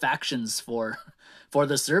battle of factions for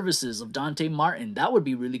the services of Dante Martin. That would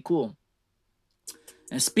be really cool.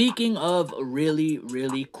 And speaking of really,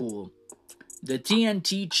 really cool, the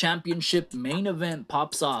TNT Championship main event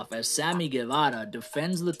pops off as Sammy Guevara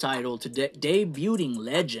defends the title to debuting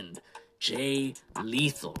legend Jay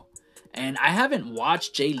Lethal. And I haven't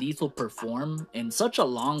watched Jay Lethal perform in such a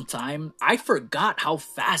long time, I forgot how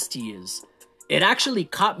fast he is. It actually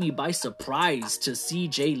caught me by surprise to see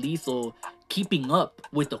Jay Lethal keeping up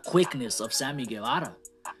with the quickness of Sammy Guevara.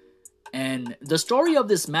 And the story of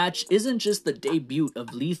this match isn't just the debut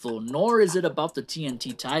of Lethal, nor is it about the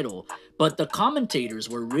TNT title, but the commentators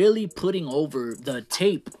were really putting over the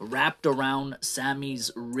tape wrapped around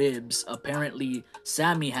Sammy's ribs. Apparently,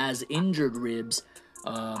 Sammy has injured ribs,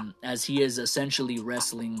 as he is essentially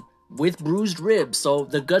wrestling with bruised ribs. So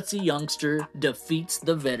the gutsy youngster defeats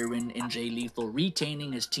the veteran in Jay Lethal,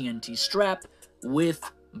 retaining his TNT strap with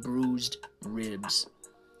bruised ribs.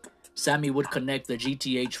 Sammy would connect the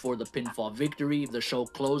GTH for the pinfall victory. The show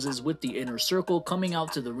closes with the Inner Circle coming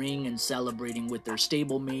out to the ring and celebrating with their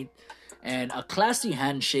stablemate, and a classy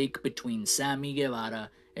handshake between Sammy Guevara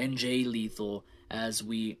and Jay Lethal as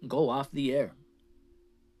we go off the air.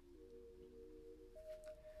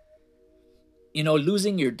 You know,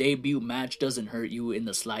 losing your debut match doesn't hurt you in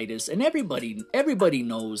the slightest, and everybody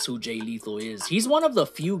knows who Jay Lethal is. He's one of the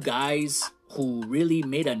few guys who really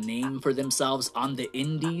made a name for themselves on the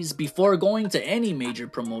indies before going to any major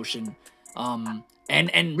promotion.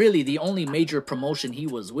 And really the only major promotion he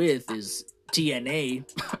was with is TNA,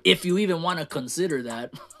 if you even want to consider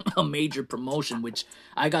that a major promotion, which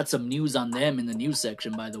I got some news on them in the news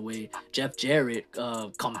section, by the way. Jeff Jarrett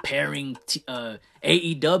comparing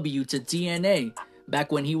AEW to TNA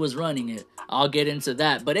back when he was running it. I'll get into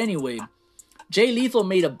that. But anyway, Jay Lethal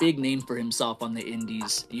made a big name for himself on the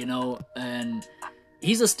indies, you know, and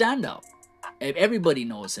he's a standout. Everybody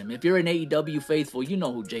knows him. If you're an AEW faithful, you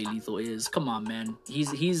know who Jay Lethal is. Come on, man.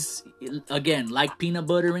 He's again, like peanut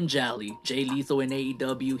butter and jelly. Jay Lethal in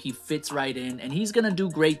AEW, he fits right in, and he's gonna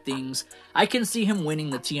do great things. I can see him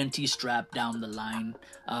winning the TNT strap down the line.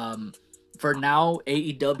 For now,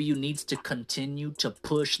 AEW needs to continue to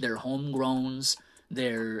push their homegrowns,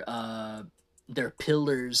 their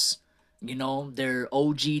pillars, you know, their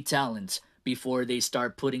OG talent before they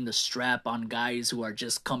start putting the strap on guys who are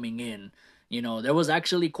just coming in. You know, there was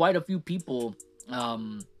actually quite a few people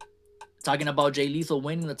talking about Jay Lethal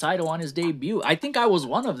winning the title on his debut. I think I was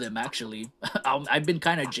one of them, actually. I've been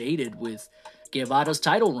kind of jaded with Guevara's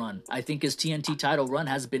title run. I think his TNT title run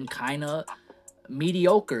has been kind of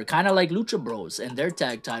mediocre, kind of like Lucha Bros and their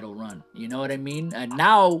tag title run. You know what I mean? And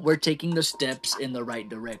now we're taking the steps in the right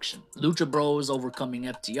direction. Lucha Bros overcoming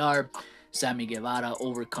FTR, Sammy Guevara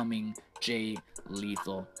overcoming Jay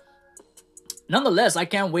Lethal. Nonetheless, I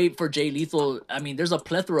can't wait for Jay Lethal. I mean, there's a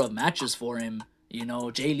plethora of matches for him. You know,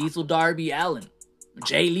 Jay Lethal, Darby Allin.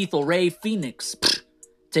 Jay Lethal, Ray Phoenix. Pfft,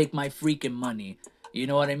 take my freaking money. You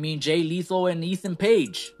know what I mean? Jay Lethal and Ethan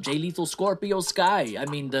Page. Jay Lethal, Scorpio Sky. I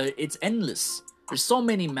mean, it's endless. There's so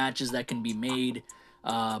many matches that can be made.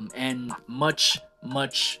 And much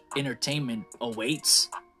entertainment awaits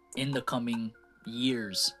in the coming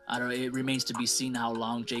years. I don't know. It remains to be seen how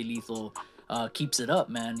long Jay Lethal keeps it up,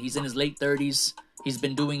 man. He's in his late 30s. He's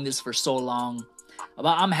been doing this for so long.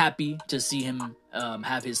 But I'm happy to see him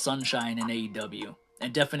have his sunshine in AEW.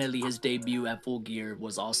 And definitely his debut at Full Gear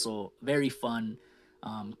was also very fun,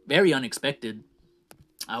 very unexpected.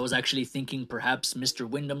 I was actually thinking perhaps Mr.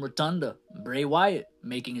 Wyndham Rotunda, Bray Wyatt,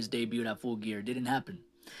 making his debut at Full Gear. Didn't happen.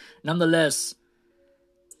 Nonetheless,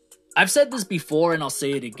 I've said this before and I'll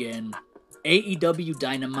say it again. AEW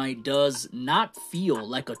Dynamite does not feel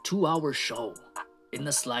like a 2-hour show in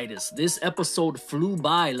the slightest. This episode flew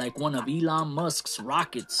by like one of Elon Musk's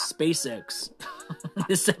rockets, SpaceX.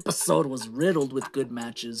 This episode was riddled with good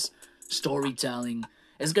matches, storytelling.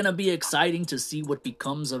 It's gonna be exciting to see what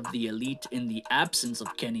becomes of the Elite in the absence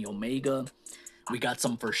of Kenny Omega. We got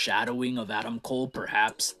some foreshadowing of Adam Cole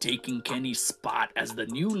perhaps taking Kenny's spot as the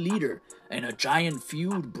new leader, and a giant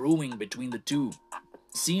feud brewing between the two.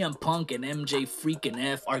 CM Punk and MJ freaking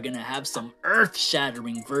F are gonna have some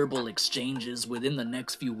earth-shattering verbal exchanges within the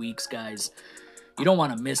next few weeks, guys. You don't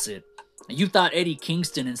want to miss it. You thought Eddie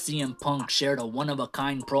Kingston and CM Punk shared a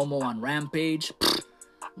one-of-a-kind promo on Rampage? Pfft,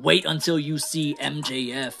 wait until you see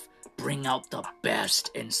MJF bring out the best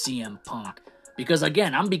in CM Punk. Because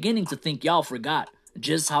again, I'm beginning to think y'all forgot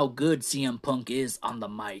just how good CM Punk is on the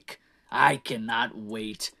mic. I cannot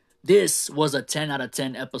wait. This was a 10 out of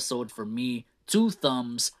 10 episode for me. 2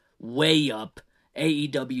 thumbs, way up.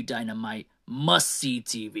 AEW Dynamite, must-see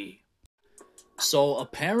TV. So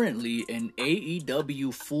apparently an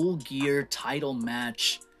AEW Full Gear title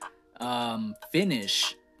match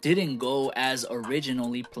finish didn't go as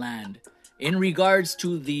originally planned. In regards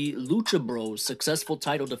to the Lucha Bros' successful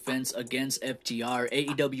title defense against FTR,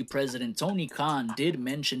 AEW President Tony Khan did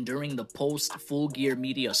mention during the post-Full Gear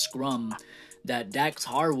media scrum that Dax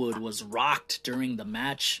Harwood was rocked during the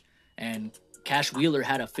match, and Cash Wheeler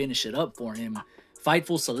had to finish it up for him.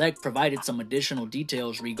 Fightful Select provided some additional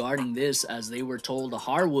details regarding this, as they were told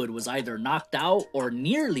Harwood was either knocked out or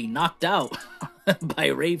nearly knocked out by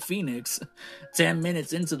Rey Fenix 10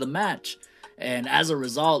 minutes into the match. And as a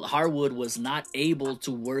result, Harwood was not able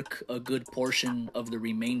to work a good portion of the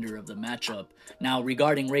remainder of the matchup. Now,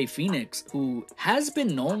 regarding Rey Fenix, who has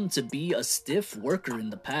been known to be a stiff worker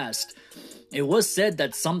in the past, it was said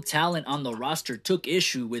that some talent on the roster took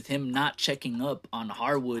issue with him not checking up on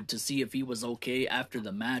Harwood to see if he was okay after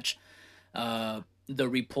the match. The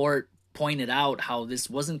report pointed out how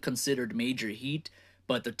this wasn't considered major heat,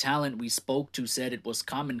 but the talent we spoke to said it was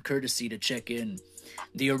common courtesy to check in.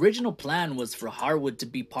 The original plan was for Harwood to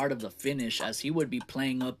be part of the finish, as he would be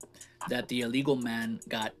playing up that the illegal man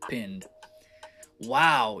got pinned.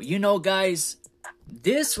 Wow, you know, guys,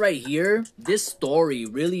 this right here, this story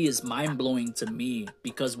really is mind-blowing to me,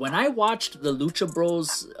 because when I watched the Lucha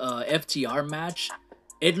Bros FTR match,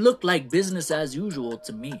 it looked like business as usual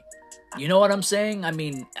to me. You know what I'm saying? I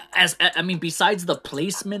mean, besides the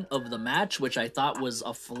placement of the match, which I thought was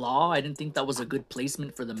a flaw, I didn't think that was a good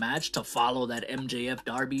placement for the match to follow that MJF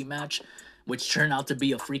Darby match, which turned out to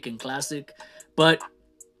be a freaking classic. But,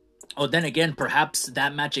 oh, then again, perhaps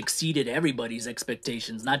that match exceeded everybody's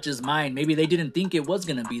expectations, not just mine. Maybe they didn't think it was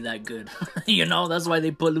gonna be that good. You know, that's why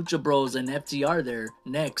they put Lucha Bros and FTR there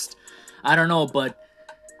next. I don't know, but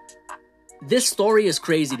this story is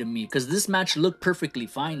crazy to me, because this match looked perfectly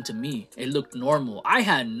fine to me. It looked normal. I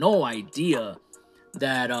had no idea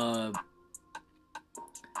that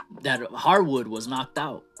Harwood was knocked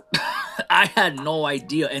out. I had no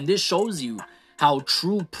idea. And this shows you how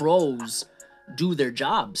true pros do their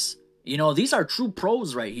jobs. You know, these are true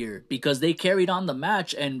pros right here, because they carried on the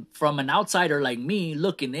match, and from an outsider like me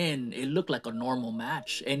looking in, it looked like a normal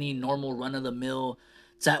match. Any normal run-of-the-mill...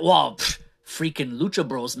 freaking Lucha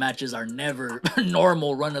Bros matches are never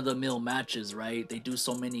normal run-of-the-mill matches, right? They do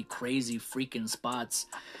so many crazy freaking spots.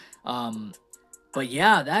 But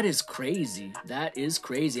yeah, that is crazy. That is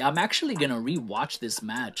crazy. I'm actually going to rewatch this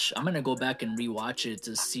match. I'm going to go back and rewatch it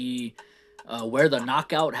to see where the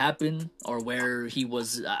knockout happened, or where he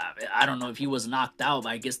was, I don't know if he was knocked out, but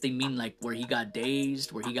I guess they mean like where he got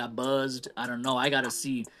dazed, where he got buzzed. I don't know. I got to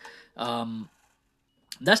see.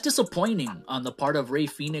 That's disappointing on the part of Rey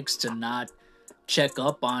Fenix to not check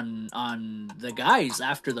up on the guys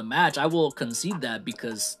after the match. I will concede that,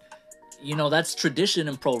 because, you know, that's tradition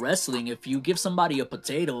in pro wrestling. If you give somebody a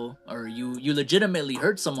potato, or you legitimately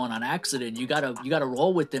hurt someone on accident, you gotta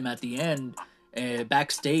roll with them at the end,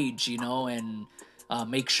 backstage, you know, and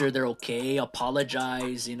make sure they're okay,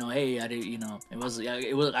 apologize, you know, hey, I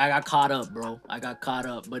got caught up, bro. I got caught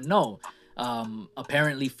up. But no,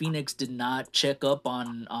 apparently Phoenix did not check up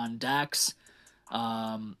on Dax.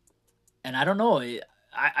 And I don't know,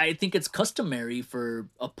 I think it's customary for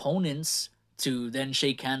opponents to then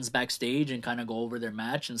shake hands backstage and kind of go over their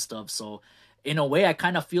match and stuff. So in a way, I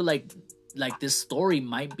kind of feel like this story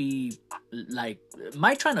might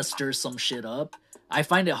trying to stir some shit up. I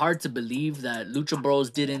find it hard to believe that Lucha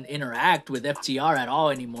Bros didn't interact with FTR at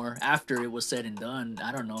all anymore after it was said and done.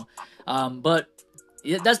 I don't know. But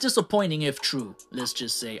yeah, that's disappointing if true, let's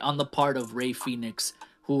just say, on the part of Rey Fenix,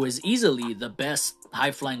 who is easily the best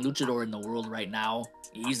high-flying luchador in the world right now.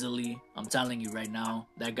 Easily. I'm telling you right now.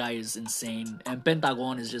 That guy is insane. And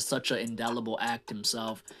Pentagon is just such an indelible act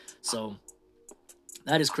himself. So,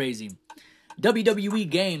 that is crazy. WWE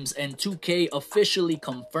Games and 2K officially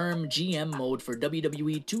confirmed GM mode for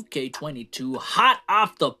WWE 2K22. Hot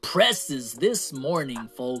off the presses this morning,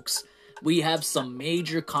 folks. we have some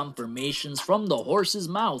major confirmations from the horse's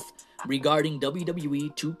mouth regarding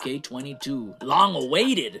WWE 2K22. Long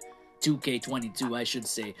awaited 2K22, I should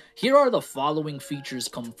say. Here are the following features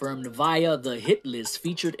confirmed via the hit list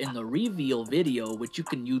featured in the reveal video, which you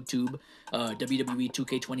can YouTube. WWE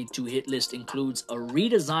 2K22 hit list includes a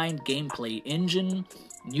redesigned gameplay engine,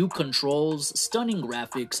 new controls, stunning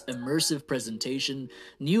graphics, immersive presentation,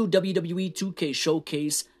 new WWE 2K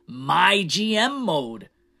showcase, My GM mode,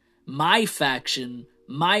 My Faction,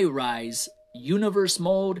 My Rise, Universe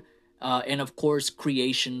mode, and of course,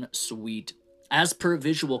 Creation Suite. As per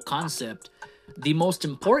visual concept, the most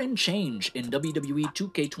important change in WWE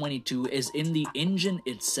 2K22 is in the engine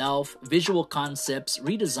itself. Visual Concepts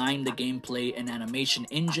redesigned the gameplay and animation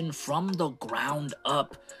engine from the ground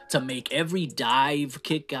up to make every dive,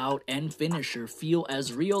 kick out, and finisher feel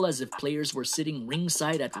as real as if players were sitting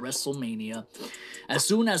ringside at WrestleMania. As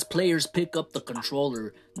soon as players pick up the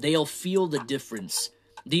controller, they'll feel the difference.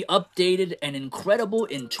 The updated and incredible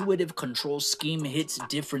intuitive control scheme hits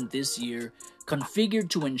different this year, configured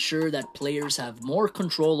to ensure that players have more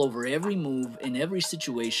control over every move in every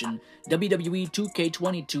situation. WWE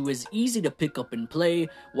 2K22 is easy to pick up and play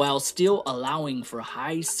while still allowing for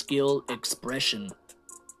high skill expression.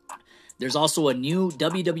 There's also a new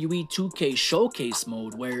WWE 2K showcase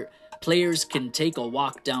mode where players can take a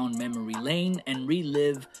walk down memory lane and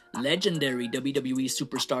relive legendary WWE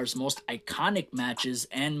superstars' most iconic matches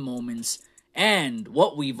and moments. And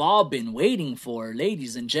what we've all been waiting for,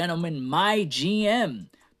 ladies and gentlemen, My GM.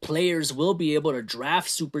 Players will be able to draft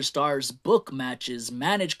superstars, book matches,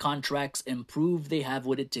 manage contracts, and prove they have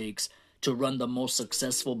what it takes to run the most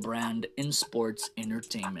successful brand in sports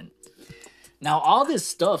entertainment. Now, all this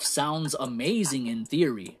stuff sounds amazing in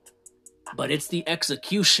theory, but it's the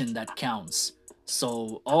execution that counts.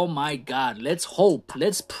 So, oh my God, let's hope,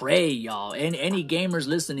 let's pray, y'all. And any gamers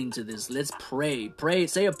listening to this, let's pray,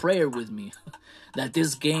 say a prayer with me that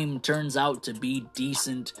this game turns out to be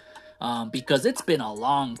decent, because it's been a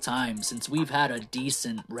long time since we've had a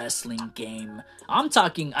decent wrestling game.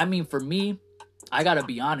 For me, I gotta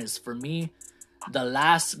be honest, for me, the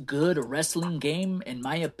last good wrestling game, in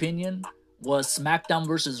my opinion, was SmackDown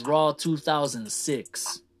vs. Raw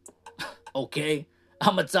 2006. Okay?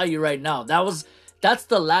 I'm gonna tell you right now, that's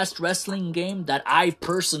the last wrestling game that I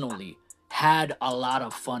personally had a lot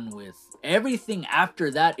of fun with. Everything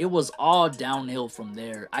after that, it was all downhill from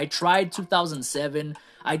there. I tried 2007.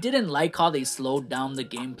 I didn't like how they slowed down the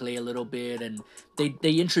gameplay a little bit, and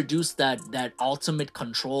they introduced that ultimate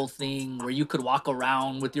control thing where you could walk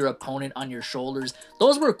around with your opponent on your shoulders.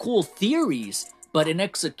 Those were cool theories, but in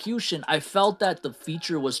execution, I felt that the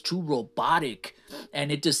feature was too robotic,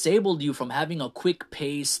 and it disabled you from having a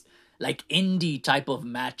quick-paced, like, indie type of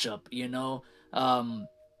matchup, you know?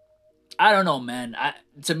 I don't know, man.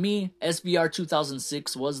 To me, SVR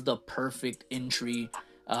 2006 was the perfect entry.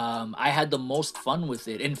 I had the most fun with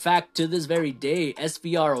it. In fact, to this very day,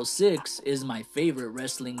 SVR 06 is my favorite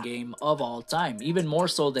wrestling game of all time, even more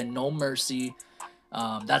so than No Mercy.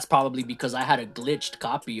 That's probably because I had a glitched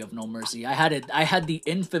copy of No Mercy. I had the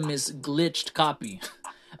infamous glitched copy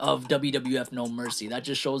of WWF No Mercy. That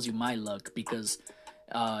just shows you my luck, because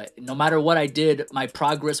no matter what I did, my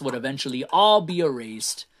progress would eventually all be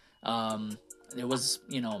erased. There was,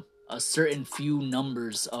 a certain few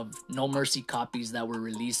numbers of No Mercy copies that were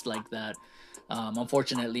released like that.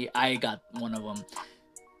 Unfortunately, I got one of them.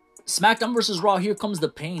 SmackDown vs. Raw Here Comes the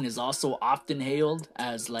Pain is also often hailed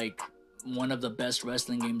as, like, one of the best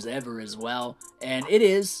wrestling games ever as well. And it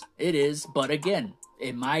is, but again,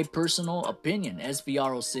 in my personal opinion,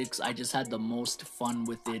 SVR 06, I just had the most fun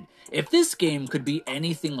with it. If this game could be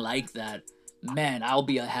anything like that, man, I'll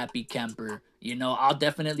be a happy camper. I'll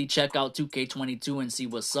definitely check out 2K22 and see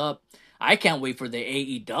what's up. I can't wait for the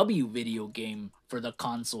AEW video game for the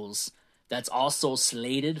consoles. That's also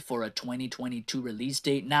slated for a 2022 release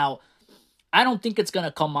date. Now, I don't think it's going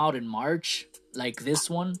to come out in March like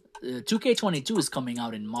this one. 2K22 is coming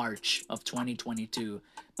out in March of 2022.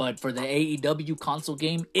 But for the AEW console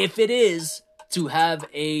game, if it is to have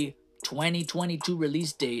a 2022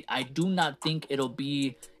 release date, I do not think it'll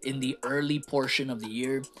be in the early portion of the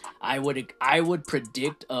year. I would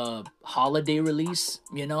predict a holiday release,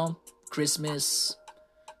 Christmas,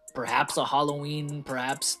 perhaps a Halloween,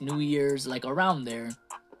 perhaps New Year's, like around there.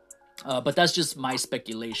 But that's just my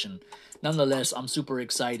speculation. Nonetheless, I'm super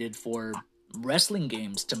excited for wrestling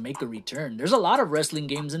games to make a return. There's a lot of wrestling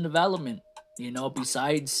games in development,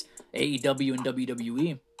 besides AEW and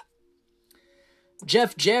WWE.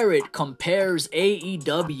 Jeff Jarrett compares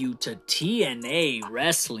AEW to TNA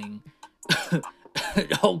wrestling.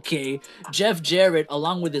 Okay, Jeff Jarrett,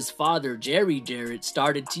 along with his father, Jerry Jarrett,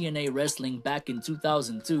 started TNA Wrestling back in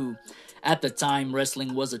 2002. At the time,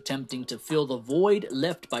 wrestling was attempting to fill the void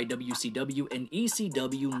left by WCW and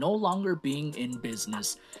ECW no longer being in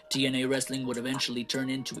business. TNA Wrestling would eventually turn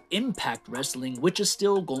into Impact Wrestling, which is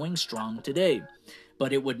still going strong today.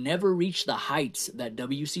 But it would never reach the heights that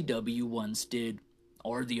WCW once did,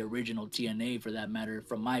 or the original TNA for that matter,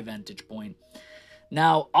 from my vantage point.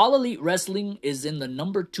 Now, All Elite Wrestling is in the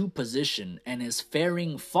number 2 position and is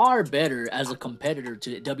faring far better as a competitor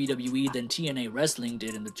to WWE than TNA Wrestling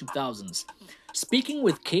did in the 2000s. Speaking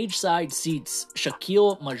with Cage Side Seats'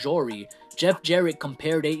 Shaquille Majori, Jeff Jarrett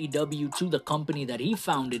compared AEW to the company that he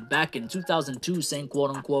founded back in 2002, saying,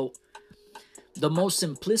 quote-unquote, "The most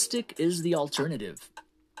simplistic is the alternative.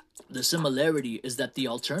 The similarity is that the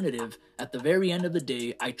alternative, at the very end of the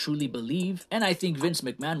day, I truly believe, and I think Vince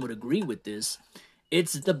McMahon would agree with this,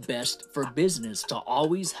 it's the best for business to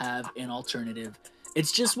always have an alternative.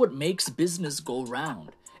 It's just what makes business go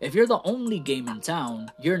round. If you're the only game in town,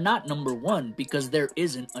 you're not number 1 because there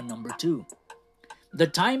isn't a number 2. The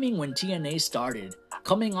timing when TNA started,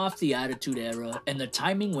 coming off the Attitude Era, and the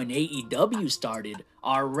timing when AEW started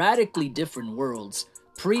are radically different worlds.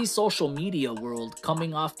 Pre-social media world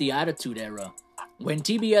coming off the Attitude Era. When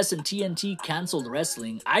TBS and TNT canceled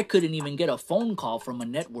wrestling, I couldn't even get a phone call from a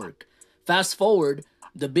network. Fast forward,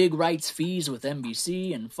 the big rights fees with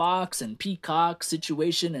NBC and Fox and Peacock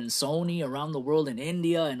situation and Sony around the world in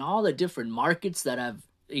India and all the different markets that have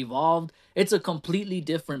evolved. It's a completely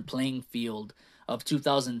different playing field of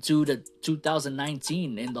 2002 to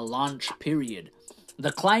 2019 in the launch period.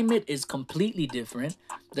 The climate is completely different.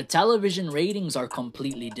 The television ratings are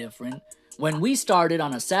completely different. When we started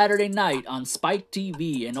on a Saturday night on Spike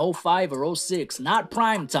TV in 05 or 06, not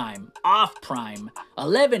prime time, off prime,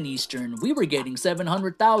 11 Eastern, we were getting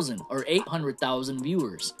 700,000 or 800,000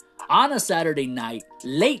 viewers. On a Saturday night,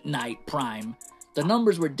 late night prime, the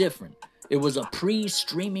numbers were different. It was a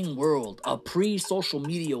pre-streaming world, a pre-social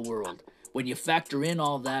media world. When you factor in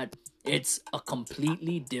all that, it's a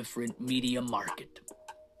completely different media market.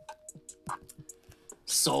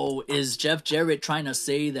 So, is Jeff Jarrett trying to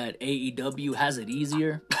say that AEW has it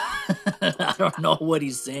easier? I don't know what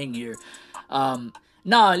he's saying here.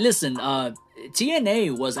 Listen,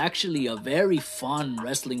 TNA was actually a very fun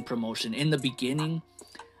wrestling promotion in the beginning.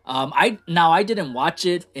 I didn't watch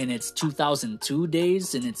it in its 2002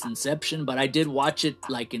 days, in its inception, but I did watch it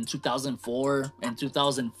like in 2004 and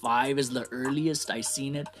 2005 is the earliest I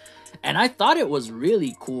seen it. And I thought it was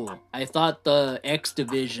really cool. I thought the X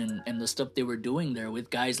Division and the stuff they were doing there with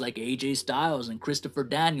guys like AJ Styles and Christopher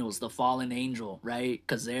Daniels, the Fallen Angel, right?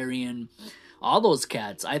 Kazarian, all those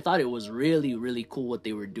cats. I thought it was really, really cool what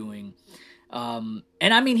they were doing. And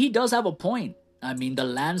I mean, he does have a point. I mean, the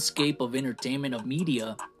landscape of entertainment, of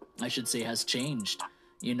media, I should say, has changed.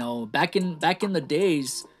 You know, back in the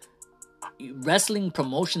days, wrestling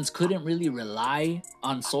promotions couldn't really rely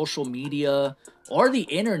on social media or the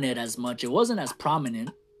internet as much. It wasn't as prominent.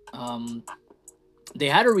 They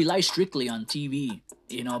had to rely strictly on TV.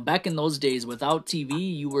 You know, back in those days, without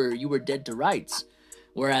TV, you were dead to rights.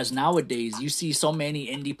 Whereas nowadays, you see so many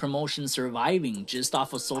indie promotions surviving just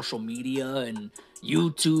off of social media and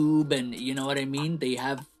YouTube, and you know what I mean? They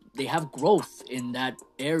have growth in that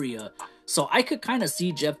area. So I could kind of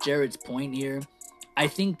see Jeff Jarrett's point here. I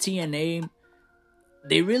think TNA,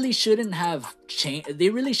 they really shouldn't have changed. They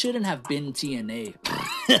really shouldn't have been TNA.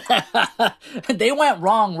 They went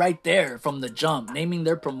wrong right there from the jump, naming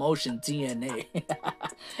their promotion TNA.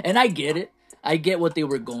 And I get it. I get what they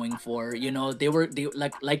were going for. You know, they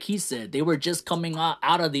like he said, they were just coming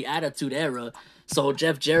out of the Attitude Era. So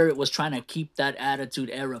Jeff Jarrett was trying to keep that Attitude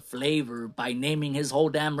Era flavor by naming his whole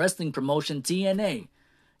damn wrestling promotion TNA.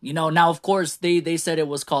 You know, now of course they said it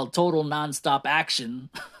was called Total Nonstop Action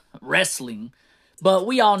Wrestling. But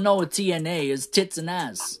we all know TNA is tits and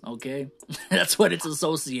ass, okay? That's what it's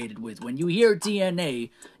associated with. When you hear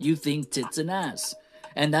TNA, you think tits and ass.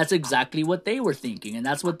 And that's exactly what they were thinking, and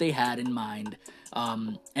that's what they had in mind.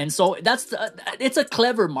 And so it's a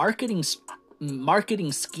clever marketing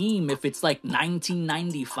scheme if it's like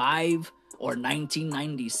 1995 or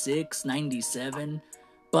 1996, 97.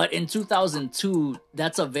 But in 2002,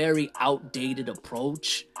 that's a very outdated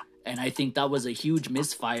approach. And I think that was a huge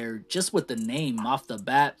misfire just with the name off the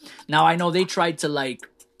bat. Now, I know they tried to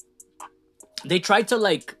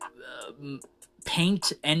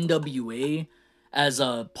paint NWA as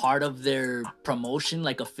a part of their promotion,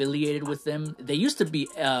 like affiliated with them. They used to be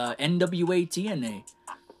NWA TNA,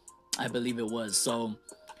 I believe it was. So,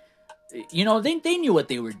 you know, they knew what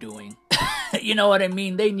they were doing. You know what I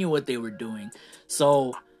mean? They knew what they were doing.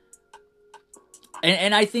 So,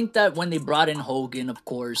 And I think that when they brought in Hogan, of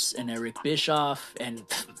course, and Eric Bischoff, and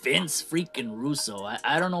Vince freaking Russo,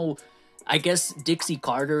 I don't know, I guess Dixie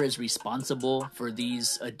Carter is responsible for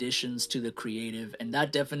these additions to the creative, and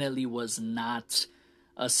that definitely was not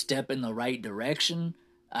a step in the right direction.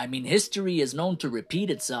 I mean, history is known to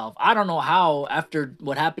repeat itself. I don't know how, after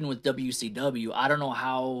what happened with WCW, I don't know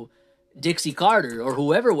how Dixie Carter or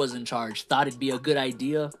whoever was in charge thought it'd be a good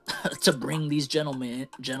idea to bring these gentlemen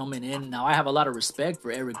in. Now, I have a lot of respect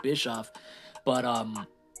for Eric Bischoff, but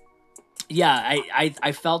yeah,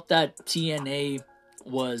 I felt that TNA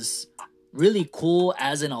was really cool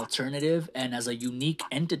as an alternative and as a unique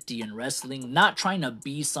entity in wrestling, not trying to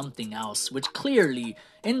be something else, which clearly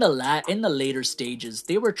in the later stages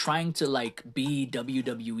they were trying to like be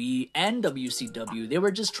WWE and WCW. They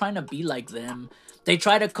were just trying to be like them. They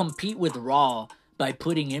tried to compete with Raw by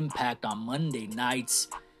putting Impact on Monday nights,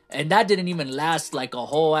 and that didn't even last like a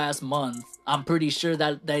whole ass month. I'm pretty sure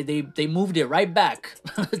that they moved it right back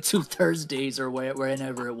to Thursdays or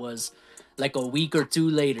wherever it was, like a week or two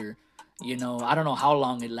later. You know, I don't know how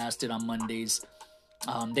long it lasted on Mondays.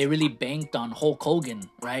 They really banked on Hulk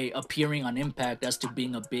Hogan, right, appearing on Impact as to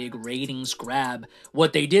being a big ratings grab.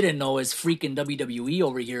 What they didn't know is freaking WWE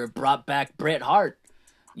over here brought back Bret Hart,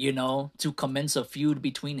 you know, to commence a feud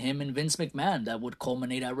between him and Vince McMahon that would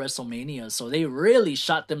culminate at WrestleMania. So they really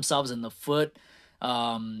shot themselves in the foot.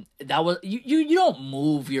 That was you don't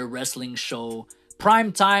move your wrestling show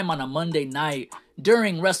prime time on a Monday night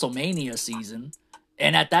during WrestleMania season.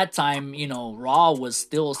 And at that time, you know, Raw was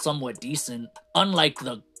still somewhat decent, unlike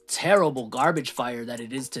the terrible garbage fire that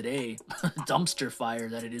it is today, dumpster fire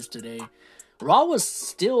that it is today. Raw was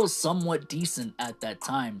still somewhat decent at that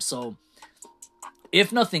time. So,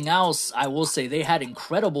 if nothing else, I will say they had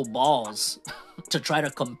incredible balls to try to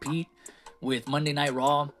compete with Monday Night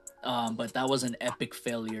Raw, but that was an epic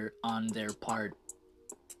failure on their part.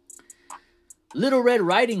 Little Red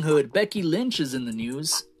Riding Hood, Becky Lynch is in the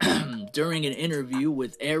news. During an interview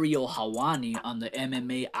with Ariel Helwani on the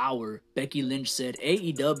MMA Hour, Becky Lynch said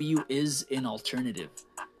AEW is an alternative.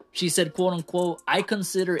 She said, quote unquote, I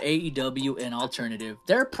consider AEW an alternative.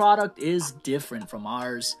 Their product is different from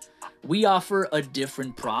ours. We offer a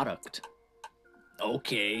different product.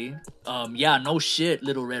 Okay. Yeah, no shit,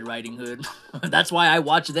 Little Red Riding Hood. That's why I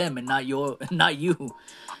watch them and not you.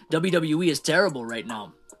 WWE is terrible right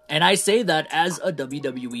now. And I say that as a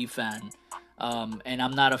WWE fan. And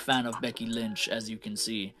I'm not a fan of Becky Lynch, as you can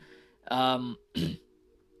see. Now,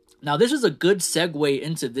 this is a good segue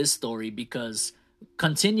into this story because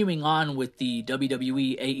continuing on with the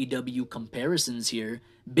WWE AEW comparisons here,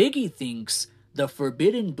 Biggie thinks the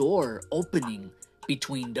Forbidden Door opening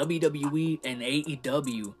between WWE and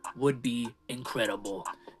AEW would be incredible.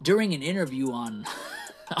 During an interview on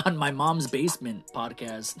My Mom's Basement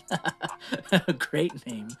podcast, great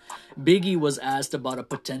name, Biggie was asked about a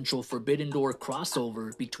potential Forbidden Door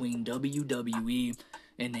crossover between WWE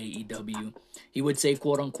and AEW. He would say,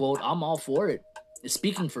 quote unquote, I'm all for it.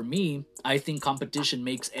 Speaking for me, I think competition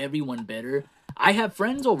makes everyone better. I have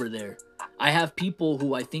friends over there. I have people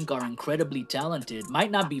who I think are incredibly talented.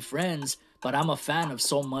 Might not be friends, but I'm a fan of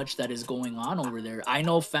so much that is going on over there. I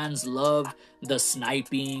know fans love the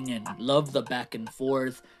sniping and love the back and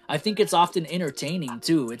forth. I think it's often entertaining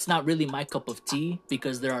too. It's not really my cup of tea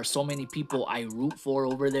because there are so many people I root for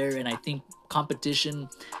over there, and I think competition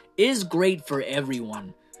is great for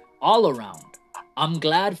everyone, all around. I'm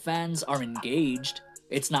glad fans are engaged.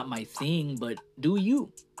 It's not my thing, but do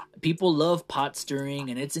you? People love pot stirring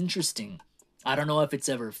and it's interesting. I don't know if it's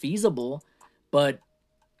ever feasible, but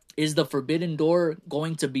is the Forbidden Door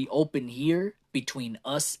going to be open here between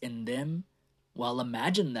us and them? Well,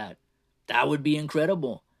 imagine that. That would be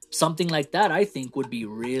incredible. Something like that, I think, would be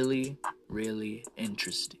really, really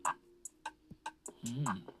interesting.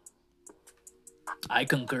 I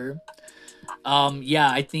concur.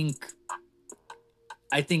 Yeah, I think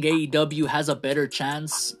AEW has a better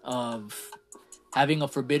chance of having a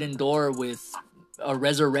Forbidden Door with a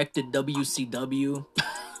resurrected WCW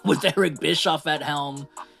with Eric Bischoff at helm,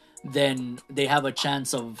 then they have a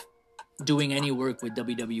chance of doing any work with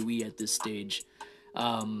WWE at this stage.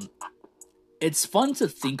 It's fun to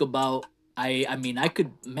think about. I mean, I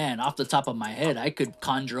could, man, off the top of my head, I could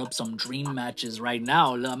conjure up some dream matches right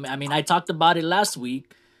now. I mean, I talked about it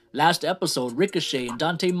last episode, Ricochet and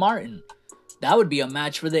Dante Martin. That would be a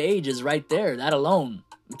match for the ages right there. That alone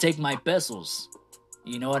would take my pesos.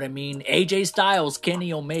 You know what I mean? AJ Styles,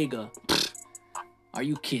 Kenny Omega. Pfft, are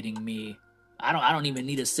you kidding me? I don't even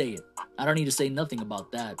need to say it. I don't need to say nothing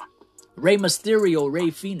about that. Rey Mysterio, Rey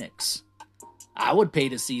Fenix. I would pay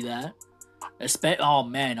to see that. Oh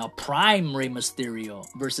man, a prime Rey Mysterio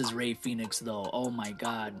versus Rey Fenix though. Oh my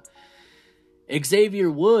god. Xavier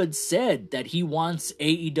Woods said that he wants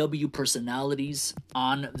AEW personalities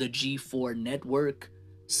on the G4 network.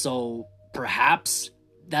 So perhaps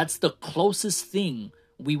that's the closest thing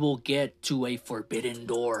we will get to a Forbidden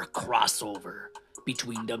Door crossover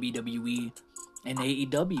between WWE and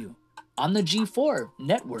AEW on the G4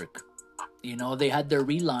 network. You know, they had their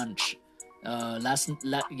relaunch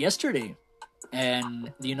yesterday.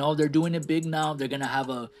 And, you know, they're doing it big now. They're going to have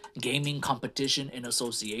a gaming competition in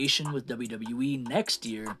association with WWE next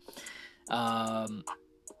year.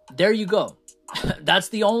 There you go. That's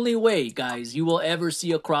the only way, guys, you will ever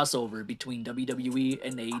see a crossover between WWE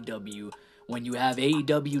and AEW when you have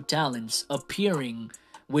AEW talents appearing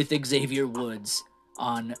with Xavier Woods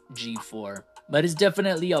on G4. But it's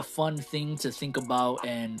definitely a fun thing to think about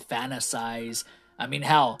and fantasize. I mean,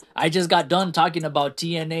 hell, I just got done talking about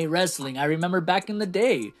TNA wrestling. I remember back in the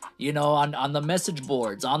day, you know, on the message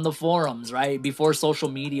boards, on the forums, right? Before social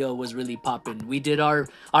media was really popping. We did our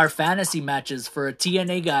fantasy matches for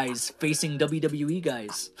TNA guys facing WWE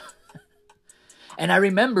guys. And I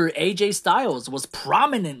remember AJ Styles was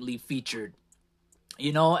prominently featured,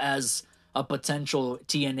 you know, as a potential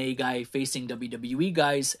TNA guy facing WWE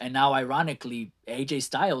guys, and now ironically AJ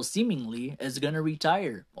Styles seemingly is gonna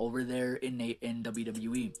retire over there in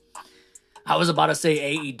WWE. I was about to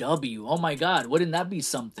say AEW. Oh my god, wouldn't that be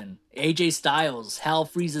something? AJ Styles, hell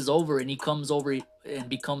freezes over and he comes over and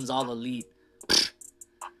becomes all elite.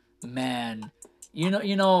 Man, you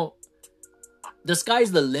know, the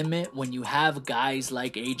sky's the limit when you have guys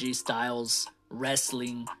like AJ Styles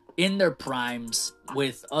wrestling in their primes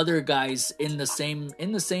with other guys in the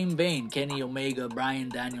same vein. Kenny Omega, Bryan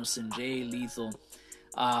Danielson, Jay Lethal.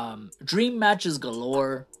 Dream matches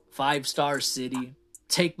galore. 5-star city.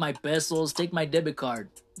 Take my pesos, take my debit card,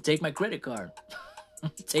 take my credit card.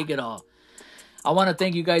 Take it all. I want to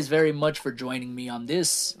thank you guys very much for joining me on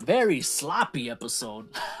this very sloppy episode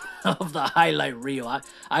of the highlight reel.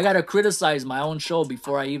 I gotta criticize my own show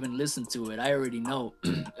before I even listen to it. I already know.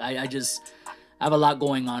 I have a lot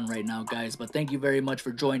going on right now, guys, but thank you very much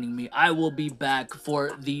for joining me. I will be back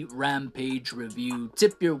for the Rampage review.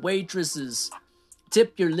 Tip your waitresses.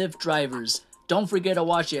 Tip your Lyft drivers. Don't forget to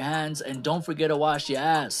wash your hands, and don't forget to wash your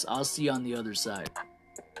ass. I'll see you on the other side.